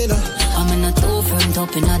just there. I'm in a two front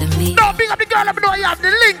up in the meat. No, big up the girl, let me know you have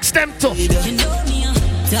the links them too. You know me,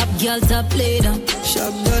 top girl top play them.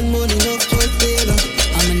 Shotgun money enough just there.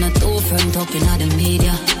 I'm in a two front up in the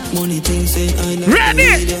media. Money things say I know.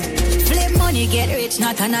 Ready? Flip money get rich,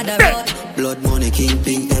 not another road. Blood money king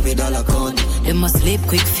pink every dollar count. They must sleep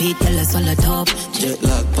quick feet, tell us on the top. Jet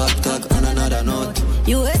lag, pop tag and another note.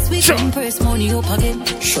 US we can press money up again.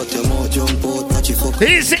 Shut your mouth, jump out, watch you fuck.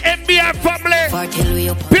 Easy NBA family.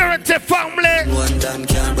 Purity family. One Dan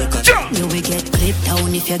can't break a jump. You will get clipped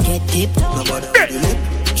down if you get tipped. Nobody the lip.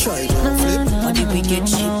 Try to flip. But if we get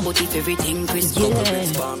shit, but if everything crisp,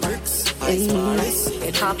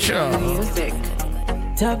 music.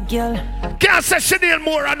 Top girl. Can't say Shaneil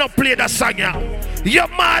Moore and not play that song, yeah. You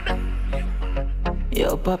mad?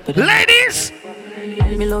 Yo, Papa. Ladies!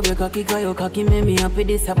 Me love your cocky, cause your cocky make me happy.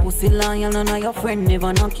 This a pussy lion and your friend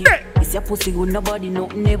never knock it. This your pussy good, nobody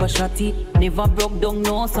nothing never shotty. Never broke down,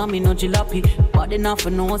 no, so me no jalopy. But enough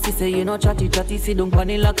for no, she say you no chatty. Sit down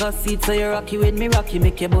panny like a seat, so you rocky with me rocky.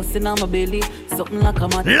 Make you bust in on my belly, something like a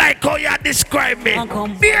mat. Like how you describe me,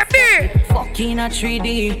 baby. Fucking a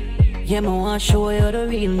 3D. Yeah, me want show you the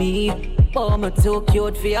real me. Oh, me too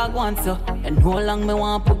cute for your guanto. And how long me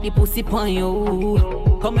want put the pussy on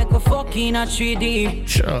you. Come make a fucking a 3D.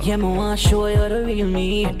 Sure. Yeah, me want show you the real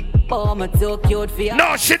me. Oh, me too cute for your.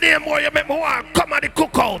 No, Shaneil Moore, you make me want come at the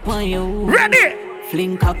cookout. Ready?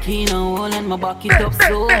 Fling cocky now, all and my back it up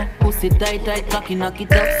so. Pussy tight, cocky knock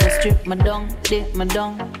it up so. Strip my down, dip my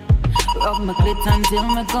down. Rub my clit until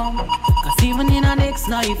me come. Cause even in a next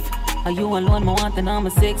life, are you alone, me want to know my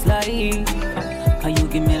sex life. Are you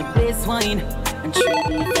give me the best wine and treat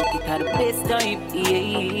me fuck it at the best time,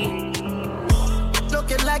 yeah.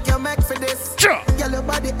 Looking like you're meant for this. Sure. Girl, your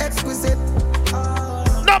body exquisite.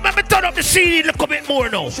 No, let me turn up the CD a little bit more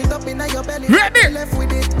now. Shit up in your belly. Ready? Left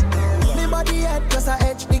with it. Me body head just a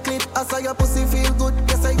edge the clip. I saw your pussy feel good.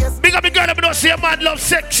 Yes, I guess. Big up the girl, let me know see a man love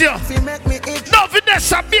sex, yeah. Make me itch. No,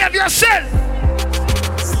 Vanessa, behave yourself.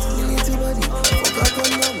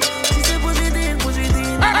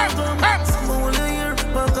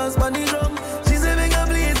 She said, make your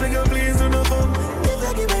please, do not come. If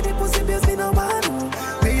I give her the pussy, best me no man.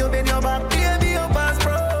 May you bend your back, baby, your pass,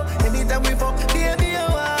 bro. Anytime we fuck, baby, you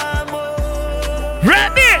want more.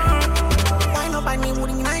 Ready? Wine up on me,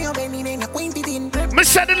 woody, now you're bending in a quainty thing. Me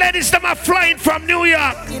said the ladies, them are flying from New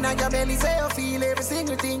York. In your belly, say you feel every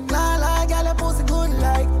single thing. La la, girl, your pussy good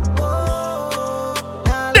like. Oh,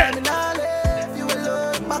 nah, let me not leave you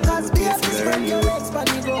alone. Because baby, spread your legs, but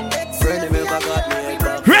you go. Friend, me got me.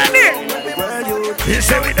 Ready? You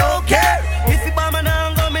say we don't care. If you buy me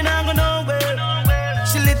now, go nowhere.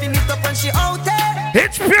 She living it up and she out there.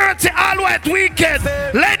 It's Purity All White Weekend.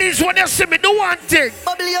 Ladies, when you see me, do one thing.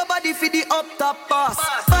 Bubble your body for the up top boss.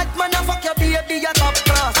 Bad man, I fuck your baby, your top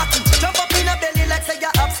class. Jump up in a belly like say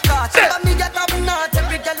you're upstart. But me get up not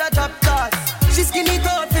every girl a drop class. She skinny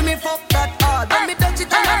tall for me, fuck that hard. When me touch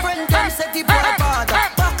it on a friend, can set the boy bad.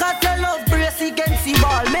 Back at your love, brace against the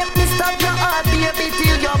ball. Make me stop your heart, baby,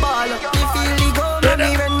 till your ball. Me feel the goal,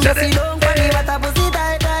 me when you see don't funny. What a pussy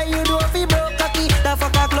die, you do fi broke cocky. The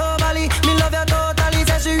fuck a globally, me love you totally.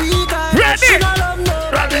 Say she weak, she don't love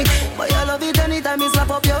nobody. But you love it anytime me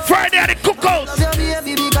slap up your Friday at the CookOut. Love your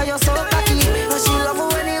baby because you're so cocky. But she love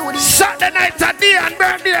when you would Saturday night at Deon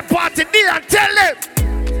birthday party. Deon, tell them.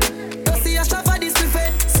 see a shot for this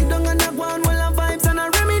buffet. Sit down on the ground while I'm vibes and I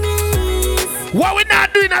reminisce. What we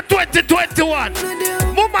not doing at 2021?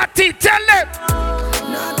 Mama T, tell them.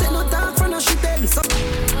 Nah, take no talk from no shit head.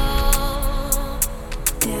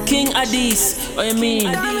 King Adis, what you mean?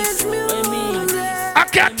 I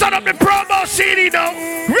can't turn up the promo CD now.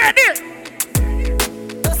 Ready?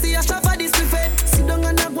 See a shot for this buffet. Sit down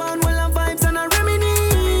on the ground while I'm vibes and I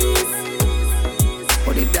reminisce.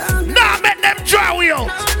 Put it down. Nah, make them draw you.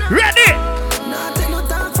 Ready? Nah, take no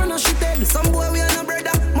talk from no shit head. Some boy we are no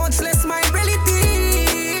brother, much less my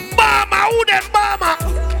relative. Mama, who them mama?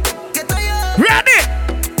 Get tired. Ready?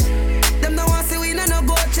 Them no want see we no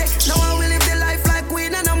go check. No one will live the life like we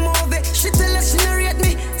no movie. She tell us she no rate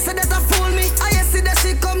me, say that a fool me. I see that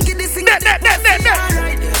she come get this thing.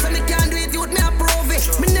 Alright, so me can't do it, youth me approve it.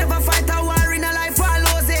 Me never fight a war in a life or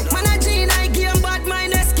lose it. Man a G I game bad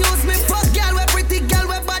mind, excuse me. Fuck girl we pretty, girl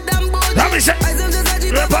we bad and bold. Let me say, I just a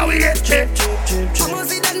G Repa we get chip. I'ma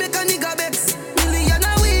see that make a nigga vex. Million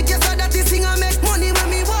a week, yes so that this thing I make money when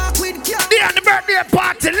me walk with car. They on the birthday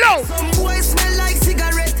party low. Some boys smell like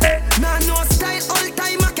cigarette. Nah no style, all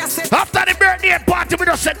time a cassette. After the birthday party, we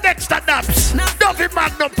just said Dexta Daps. Dovey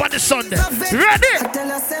Magnum on the Sunday. Ready?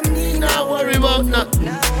 Tell us them need Not worry about nothing.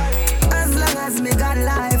 as long as me got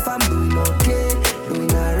life, I'm doing okay,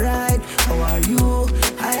 doing alright. How are you?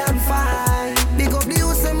 I am fine. Big up the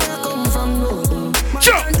youth, say me I come from nothing.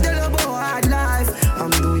 Sure. Man, tell about hard life. I'm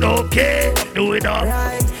doing Okay, do it all.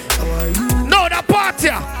 right. How are you? No, the party.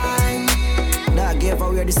 Fine. That gave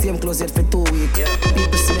her wear the same clothes yet for 2 weeks.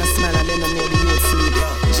 People see me smile and they don't know the youth sleep.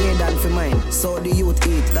 J-Dan for mine, so the youth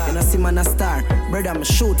eat. And I see man a star, brother I'm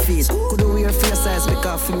shoot feet. Could wear face size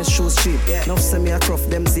because for me shoes cheap. Now say me a cruff,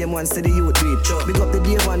 them same one say the youth reap. Big up the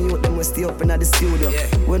day one youth, them we stay up in the studio.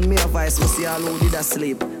 When me a voice, we see all who did a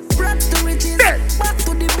sleep. Brought to riches, back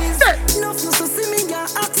to the biz. Enough you so see me, girl,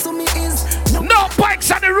 ask to me is. No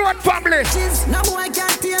bikes on the road, family. Now boy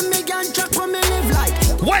can't tell me, girl, track for me live like.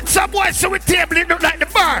 When some boys see we table, it look like the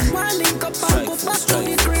bar. One link up and go back to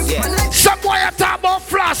the crib. Some boy a talk about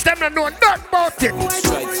floss, them don't know nothing about it.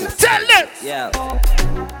 Tell them. Yeah.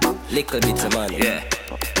 Little bit of money. Yeah.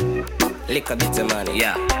 Little bit of money.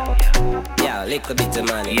 Yeah. Yeah, little bit of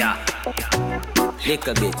money. Yeah.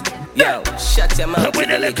 Little bit. Yo, shut your mouth with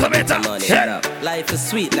a little bit of money. Shut up. Life is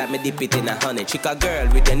sweet like me dip it in a honey. Chick a girl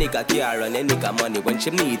with a nigga car and a nigga money. When she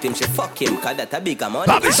meet him, she fuck him, cause that a bigger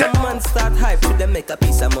money. Some man start hype to them make a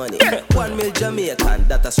piece of money. 1 mil Jamaican,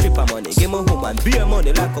 that a strip of money. Give my woman beer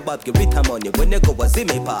money like a Bob give with her money. When they go a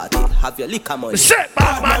Zimmy party, have your liquor money. Shit,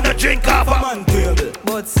 bad man, no drink off a man table.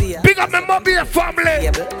 But see ya. Big up my mobby family.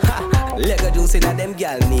 Lego juice in a them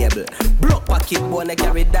girl nable. Broke pocket wanna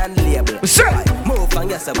carry down label. Move on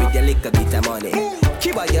yourself with your little bit of money.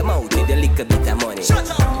 Keep out your mouth with your little bit of money.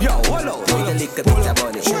 Yo, hold on with your little bit of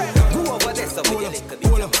money. Go over there so with your little bit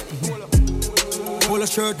of money. Pull a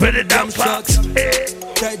shirt with the damn clocks.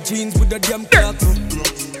 Tight jeans with the damn clocks.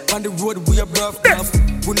 On the road we a rough enough.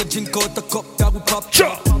 When the drink out the cup that we pop.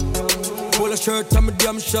 Pull a shirt and my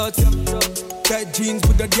damn shorts. Tight jeans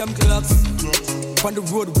with the damn clocks. On the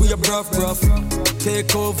road we a rough.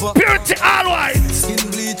 Take over. Purity all white.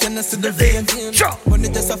 Skin bleach and I see the vein. When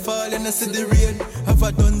it just a fall and I see the rain. Have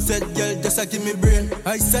I done said girl just a give me brain.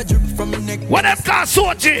 I said drip from my neck. What else can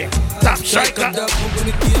Soji? Top striker.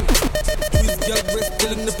 Twist girl breast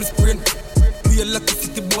till in the sprain. We a lucky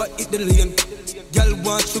city boy hit the lane. Girl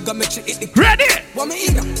want sugar make she hit the. Ready? What me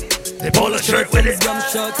in? They pull a shirt with it. Damn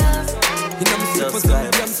shot. You know me slippers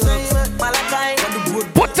and damn socks.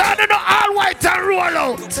 Put on the all white and roll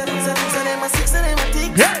out.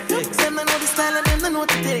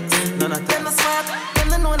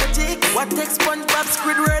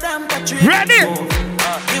 Ready?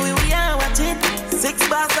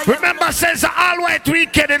 Remember, says the all white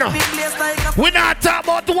weekend, you know. We not talk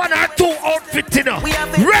about 1 or 2 outfits, you know.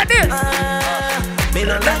 Ready? Me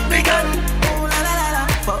no let me gun. Oh la la la la.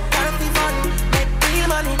 Fuck happy fun. Make real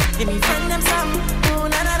money. Give me friend them some. Oh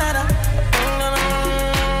la la la la.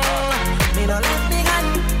 Me no let me gun.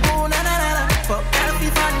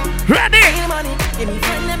 Ready? Money, give me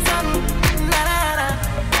friend them some.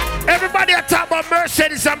 Everybody are talking about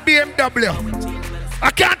Mercedes and BMW.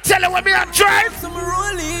 I can't tell you what me I drive. Some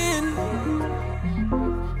rolling.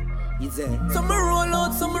 Some roll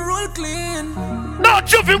out, some roll clean. No,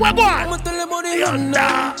 Juvie, what go on? I'ma tell you about the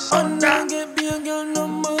Honda. Get me a girl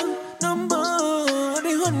number. The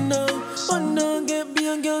Honda, get me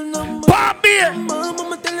a girl number. Bobby.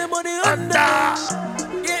 I'ma tell you about the Honda.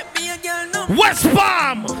 Get me a girl number. West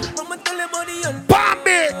Palm. I'ma tell you about the Honda. Palm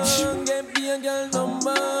Beach. Get me a girl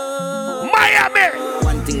number. Miami.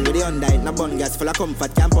 One thing with the Honda, it no bun gas full of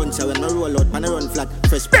comfort. Can't punch her when I roll out, man I run flat.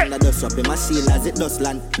 Fresh pan that dust up in machine as it does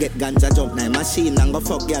land. Get ganja jump now machine and go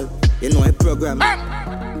fuck girl. You know a program.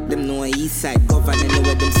 Them know a east side govern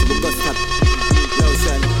anywhere them see the bus stop.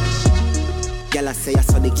 Lotion. Girl I say I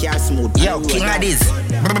saw the car smooth. Yo, king of this.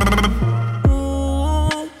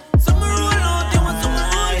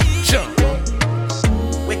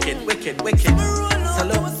 Wicked.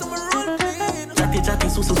 Salo. Chatty,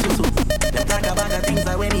 so. Them talk about the things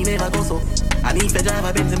that when he never go so. I need to drive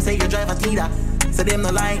a Benz, them say you drive a Tida. So them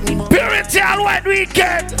no like me more. Purity all white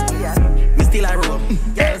weekend. Me still a roll.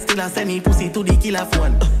 Yeah, still a send me pussy to the killer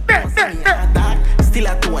phone. Still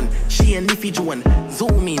a tone. She and Niffy Joan.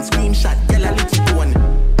 Zoom in, screenshot, girl a little tone.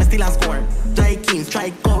 I still a score. Dry king,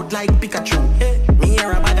 strike out like Pikachu. Me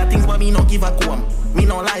hear about the things but me no give a comb. Me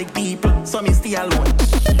no like people, so me stay alone.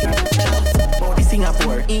 Body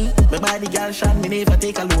Singapore, my body girl shot, me never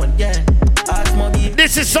take a loan, yeah. Ask mommy.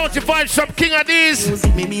 This is SouljaVibes from King of These.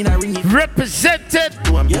 Represented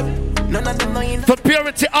for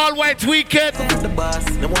Purity All White Weekend.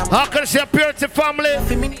 How can I say Purity family?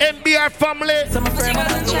 MBR family.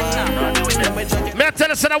 May I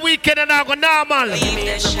tell us on a weekend and I go normal.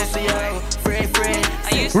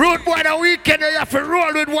 Rude boy the weekend you have to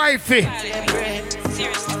roll with wifey.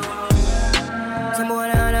 Some boy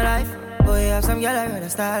on a life. Boy, have some girl around a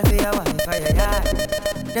style for your wife for your yard.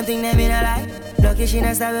 Them think they mean a life. Lucky she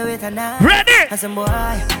not stab with a knife. Ready? And some boy,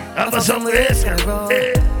 have some ways to roll.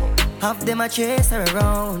 Half them a chase her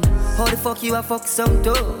around. How the fuck you a fuck some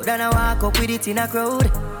toad? And I walk up with it in a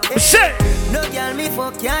crowd. Say. No girl me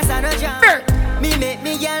fuck can't stand no jam. Me make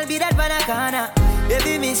me girl be that banana.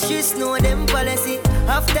 Baby miss she know them policy.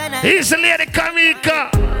 After night. He's the lady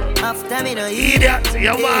Kamika. After me no idiot.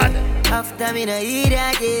 You mad? After me no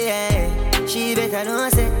idiot, yeah. She better know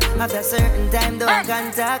say. After certain time don't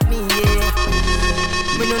contact me,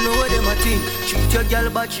 yeah. Me no know what them a think. Treat your girl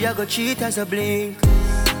but she a go cheat as a blink.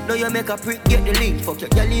 Now you make a prick get the link. Fuck your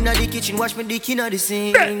girl inna the kitchen, wash me dick inna the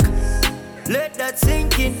sink. Let that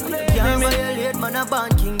sink in. Can't violate man a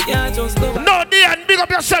banking. Yeah, just go. No, Deon, big up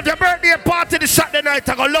yourself. Your birthday party this Saturday night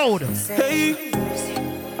I go loud. Hey.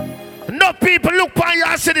 No people look on you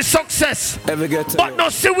and see the success. But no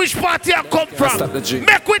see which party I come from.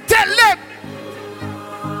 Make we tell them.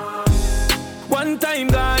 One time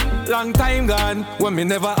gone, long time gone, when me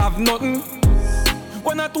never have nothing.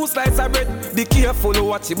 1 or 2 slices of bread, be careful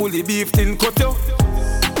what you bully beef thin cut you.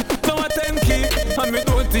 Now a 10 key, and me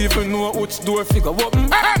don't even know which door figure open.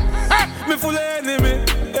 Me full of enemy,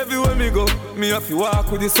 everywhere me go, me have to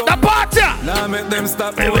walk with the sun. The party! Now make them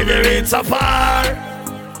stop me when the rates are far.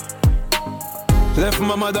 Left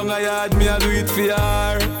mama down a yard, me a do it for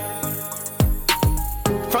her.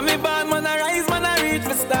 From me bad man I rise, man I reach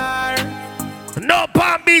for star. No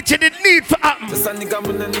Palm Beach in the need for happen. Just a nigga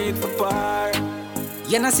with the need for par.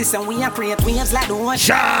 You know, sister, we are create waves like the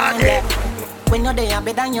ocean. Yeah. When you're there,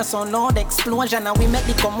 better than your son, Lord, explosion, and we make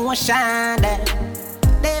the commotion.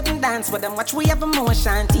 They even dance with them, watch we have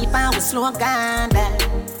emotion, deep and we slow down.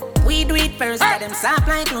 We do it first, let them soft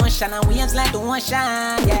like lotion, and waves like the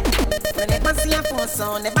ocean. Yeah. We never see a phone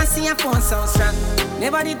sound, never see a phone sound strong.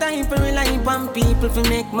 Never the time for rely on people to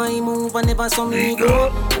make my move, and never saw me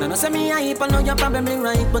go. And I know say me hype, I know you're probably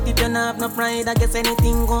right, but if you don't have no pride, I guess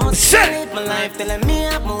anything goes. Live my life telling me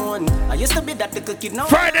I'm on. I used to be that little kid now.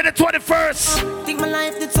 Friday the 21st. Think my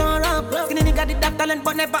life did so rough. Skinny nigga did that talent,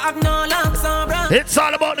 but never have no luck. So bro, it's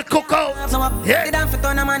all about the cookout. So I did have to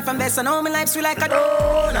turn a man from best, and now my life's sweet like a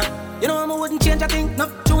donut. You know I wouldn't change a thing. No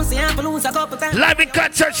choose I lose a couple times. Live in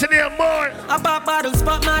concert, Shaneil Muir. I pop bottles,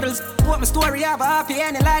 pop models. Put my story up, happy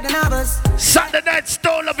and like the novels. Saturday night,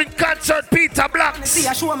 StoneLove in concert, PeterBlacks. See,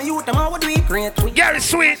 I show me youth, them how would we great. Gary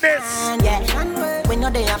Sweetness. Yeah, when you're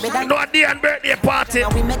there, better. No Deon birthday party. Now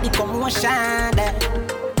we make the commotion.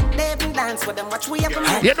 They even dance with them, watch we have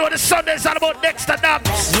a. You know the Sunday is all about Dexta,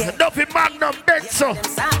 Daps, Dovey, Magnum, Dexta,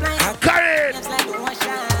 Karen.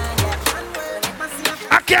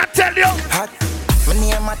 I can't tell you. My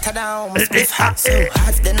name matter down, must be hot, so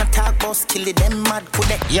hot. Then I talk about skilly, them mad could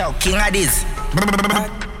they. Yo, king of this.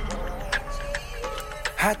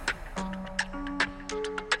 Hot.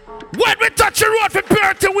 When we touch the road for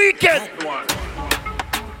Purity Weekend.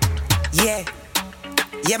 Yeah.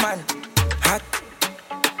 Yeah, man. Hot.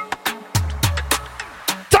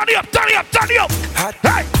 Turn it up, turn it up, turn it up. Hot.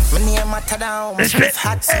 Hey. My name matter down. My spit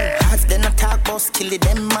hot. Hot. Then I talk about skilly.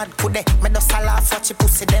 Them mad could they. Me do laugh watch you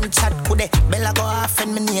pussy. Them chat could they. Bella go off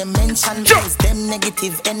and my name mention. Raise them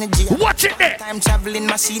negative energy. Watch it there. Time traveling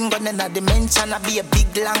machine gun in a dimension. I be a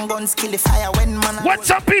big long gun skilly fire when man. When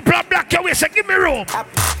some people are black your way, say give me room.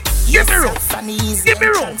 Give me room. Give me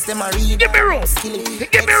room. Give me room.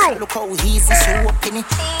 Give me room. Look how easy she walking it.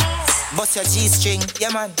 Bust your G-string,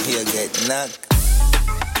 yeah man. You get knocked.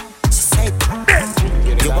 She said,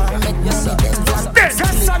 you want me to see them black.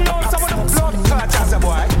 Just a note, some of the blood clots,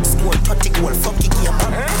 boy. Score 30 goal, fuck it, yeah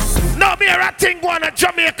man. No, me a thing going to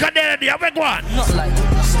Jamaica there, where go on? Not like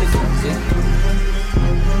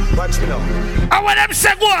watch me now. I want them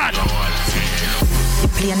say go on. The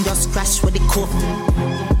plane just crashed with the coke.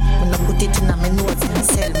 When I put it in my notes and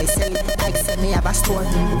sell it like say me have a store.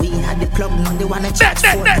 We had the plug, now they wanna charge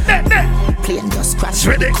for it. Plane just crashed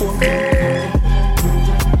with the coke.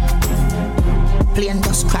 Plane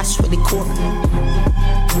just crashed with the coke.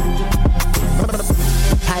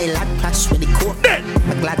 Pilot crashed with the coke.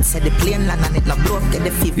 I'm glad said the plane land and it not broke. Get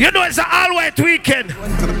the fever. You know it's an all-white weekend.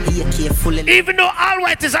 Even though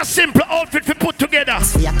all-white is a simple outfit we put together.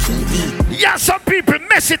 Yeah, some people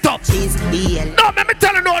mess it up. No, let me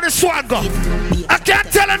tell you how this one go. I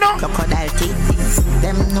can't tell you no.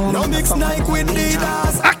 No mix Nike with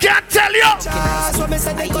Adidas. I can't tell you. So me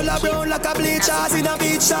say they color brown like a bleachers in a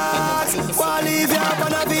beach shorts. While leave you up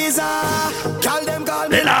on a visa. Call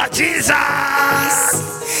me Lord Jesus.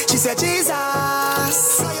 She said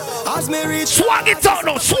Jesus. As me reach swag it out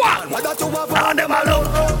now, swag. Now them alone.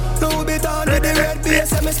 Blue bit on with the red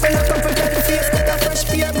base. And me spend a couple get the face. Get a fresh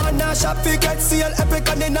pair. Man now shop fi get seal. Epic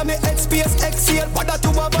and in a me head space. Exhale. What that to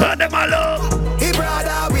a now them alone. He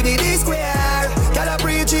brother with the D square. Gotta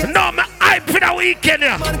preach it. No, me hype for the weekend.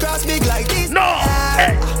 Man cross big like this. No.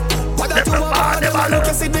 What that to a man. Look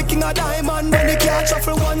you see the king of diamond. When the car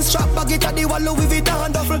shuffle one strap. Bag it at the wall. Louis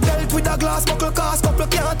Vuitton. Duffel belt with a glass buckle. Cast couple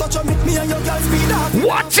can't touch on me. Me and your girl speed up.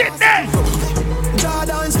 Watch it there.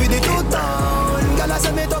 Jordans with the two-town. Girl I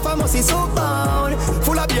say me tough I must see so bound.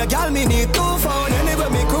 Full of beer girl me need 2 pound. Anywhere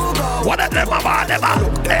me crew go. What that them a man them a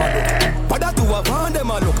look. What that to a van them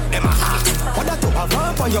a look. Them a hot. What that to a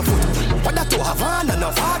van on your foot. What that to a van and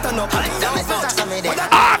a fat and a put.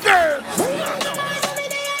 Ah girl.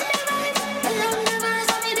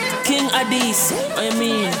 King Adis, I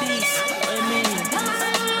mean.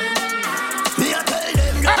 Me a tell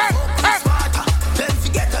them no focus water. Them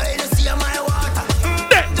forget how you see my water.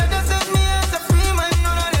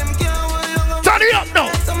 Turn it up now.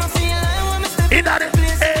 In that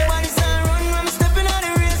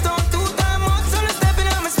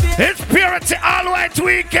it's Purity all-white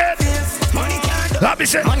weekend. Let me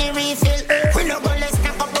say. Money refill. We no go let's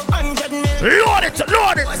stack up 100 mil. Load it,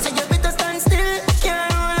 load it. So you better stand still.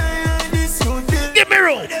 Can't roll like this. Give me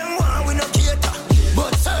room. Them want we no cater.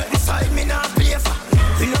 But certain side me not play for.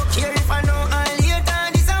 We no care if I know I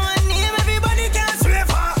later. This a one name everybody can swear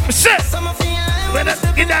for. Say. Some of you when I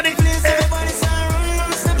in that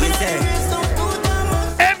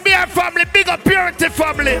NBA family, big up Purity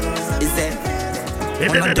family. Is there?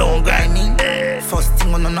 It don't grind me. First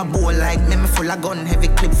thing on a bowl like me full of gun, heavy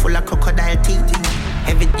clip full of crocodile teeth.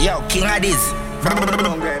 Heavy, yo, king of this.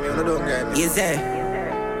 don't grind me, don't grind me. Is there?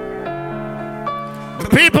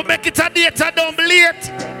 People make it a date and don't be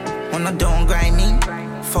late. On a don't grind me.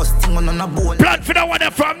 First thing on a bowl. Plan for the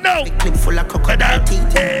one from now. Heavy clip full of crocodile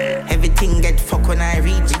teeth. Everything get fuck when I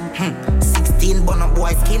reach. 16 bun up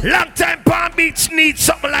boy skin. Long time Palm Beach needs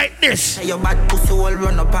something like this. Your bad pussy all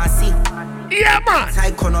run up and see. Yeah, man.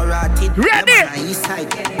 Ready? Yeah, man, east side,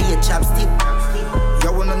 be a chapstick.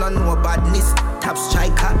 You wanna know badness, top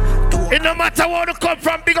striker. It no matter where you come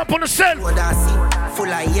from, big up on yourself. Full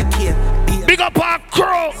of AK. Big up our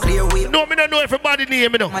crew. No, me don't know everybody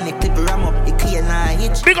name, you know.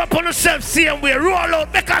 Big up on yourself, same way. Roll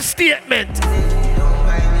out, make a statement.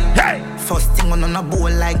 Hey. First thing on a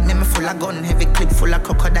bowl like me full of gun, heavy clip full of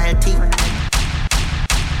crocodile teeth.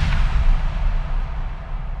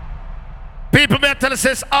 People may tell us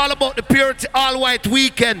it's all about the Purity all-white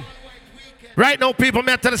weekend. Right now, people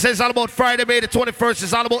may tell us it's all about Friday, May the 21st.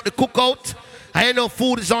 It's all about the cookout. I know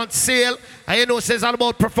food is on sale. I know it's all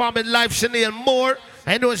about performing live Shaneil Muir.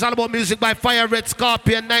 I know it's all about music by FIREREDZ,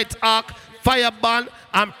 SCARPION, NITEHAWK, FIREBRAND,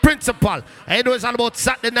 and Principal. I know it's all about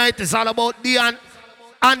Saturday night. It's all about Deon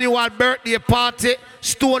annual birthday party.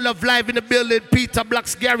 StoneLove live in the building.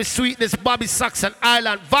 PeterBlacks, Gary Sweetness, BobbySox, and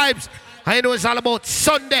IslandVibes. I know it's all about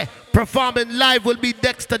Sunday. Performing live will be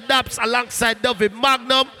Dexta Daps alongside Dovey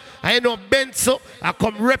Magnum. I know Benzo, I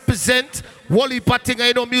come represent. Wally Patting,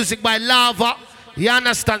 I know music by Lava. You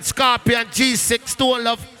understand? Scorpion, GSIXX,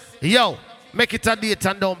 StoneLove. Yo, make it a date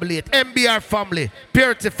and don't be late. MBR family,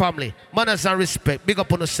 Purity family, manners and respect. Big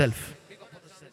up on yourself.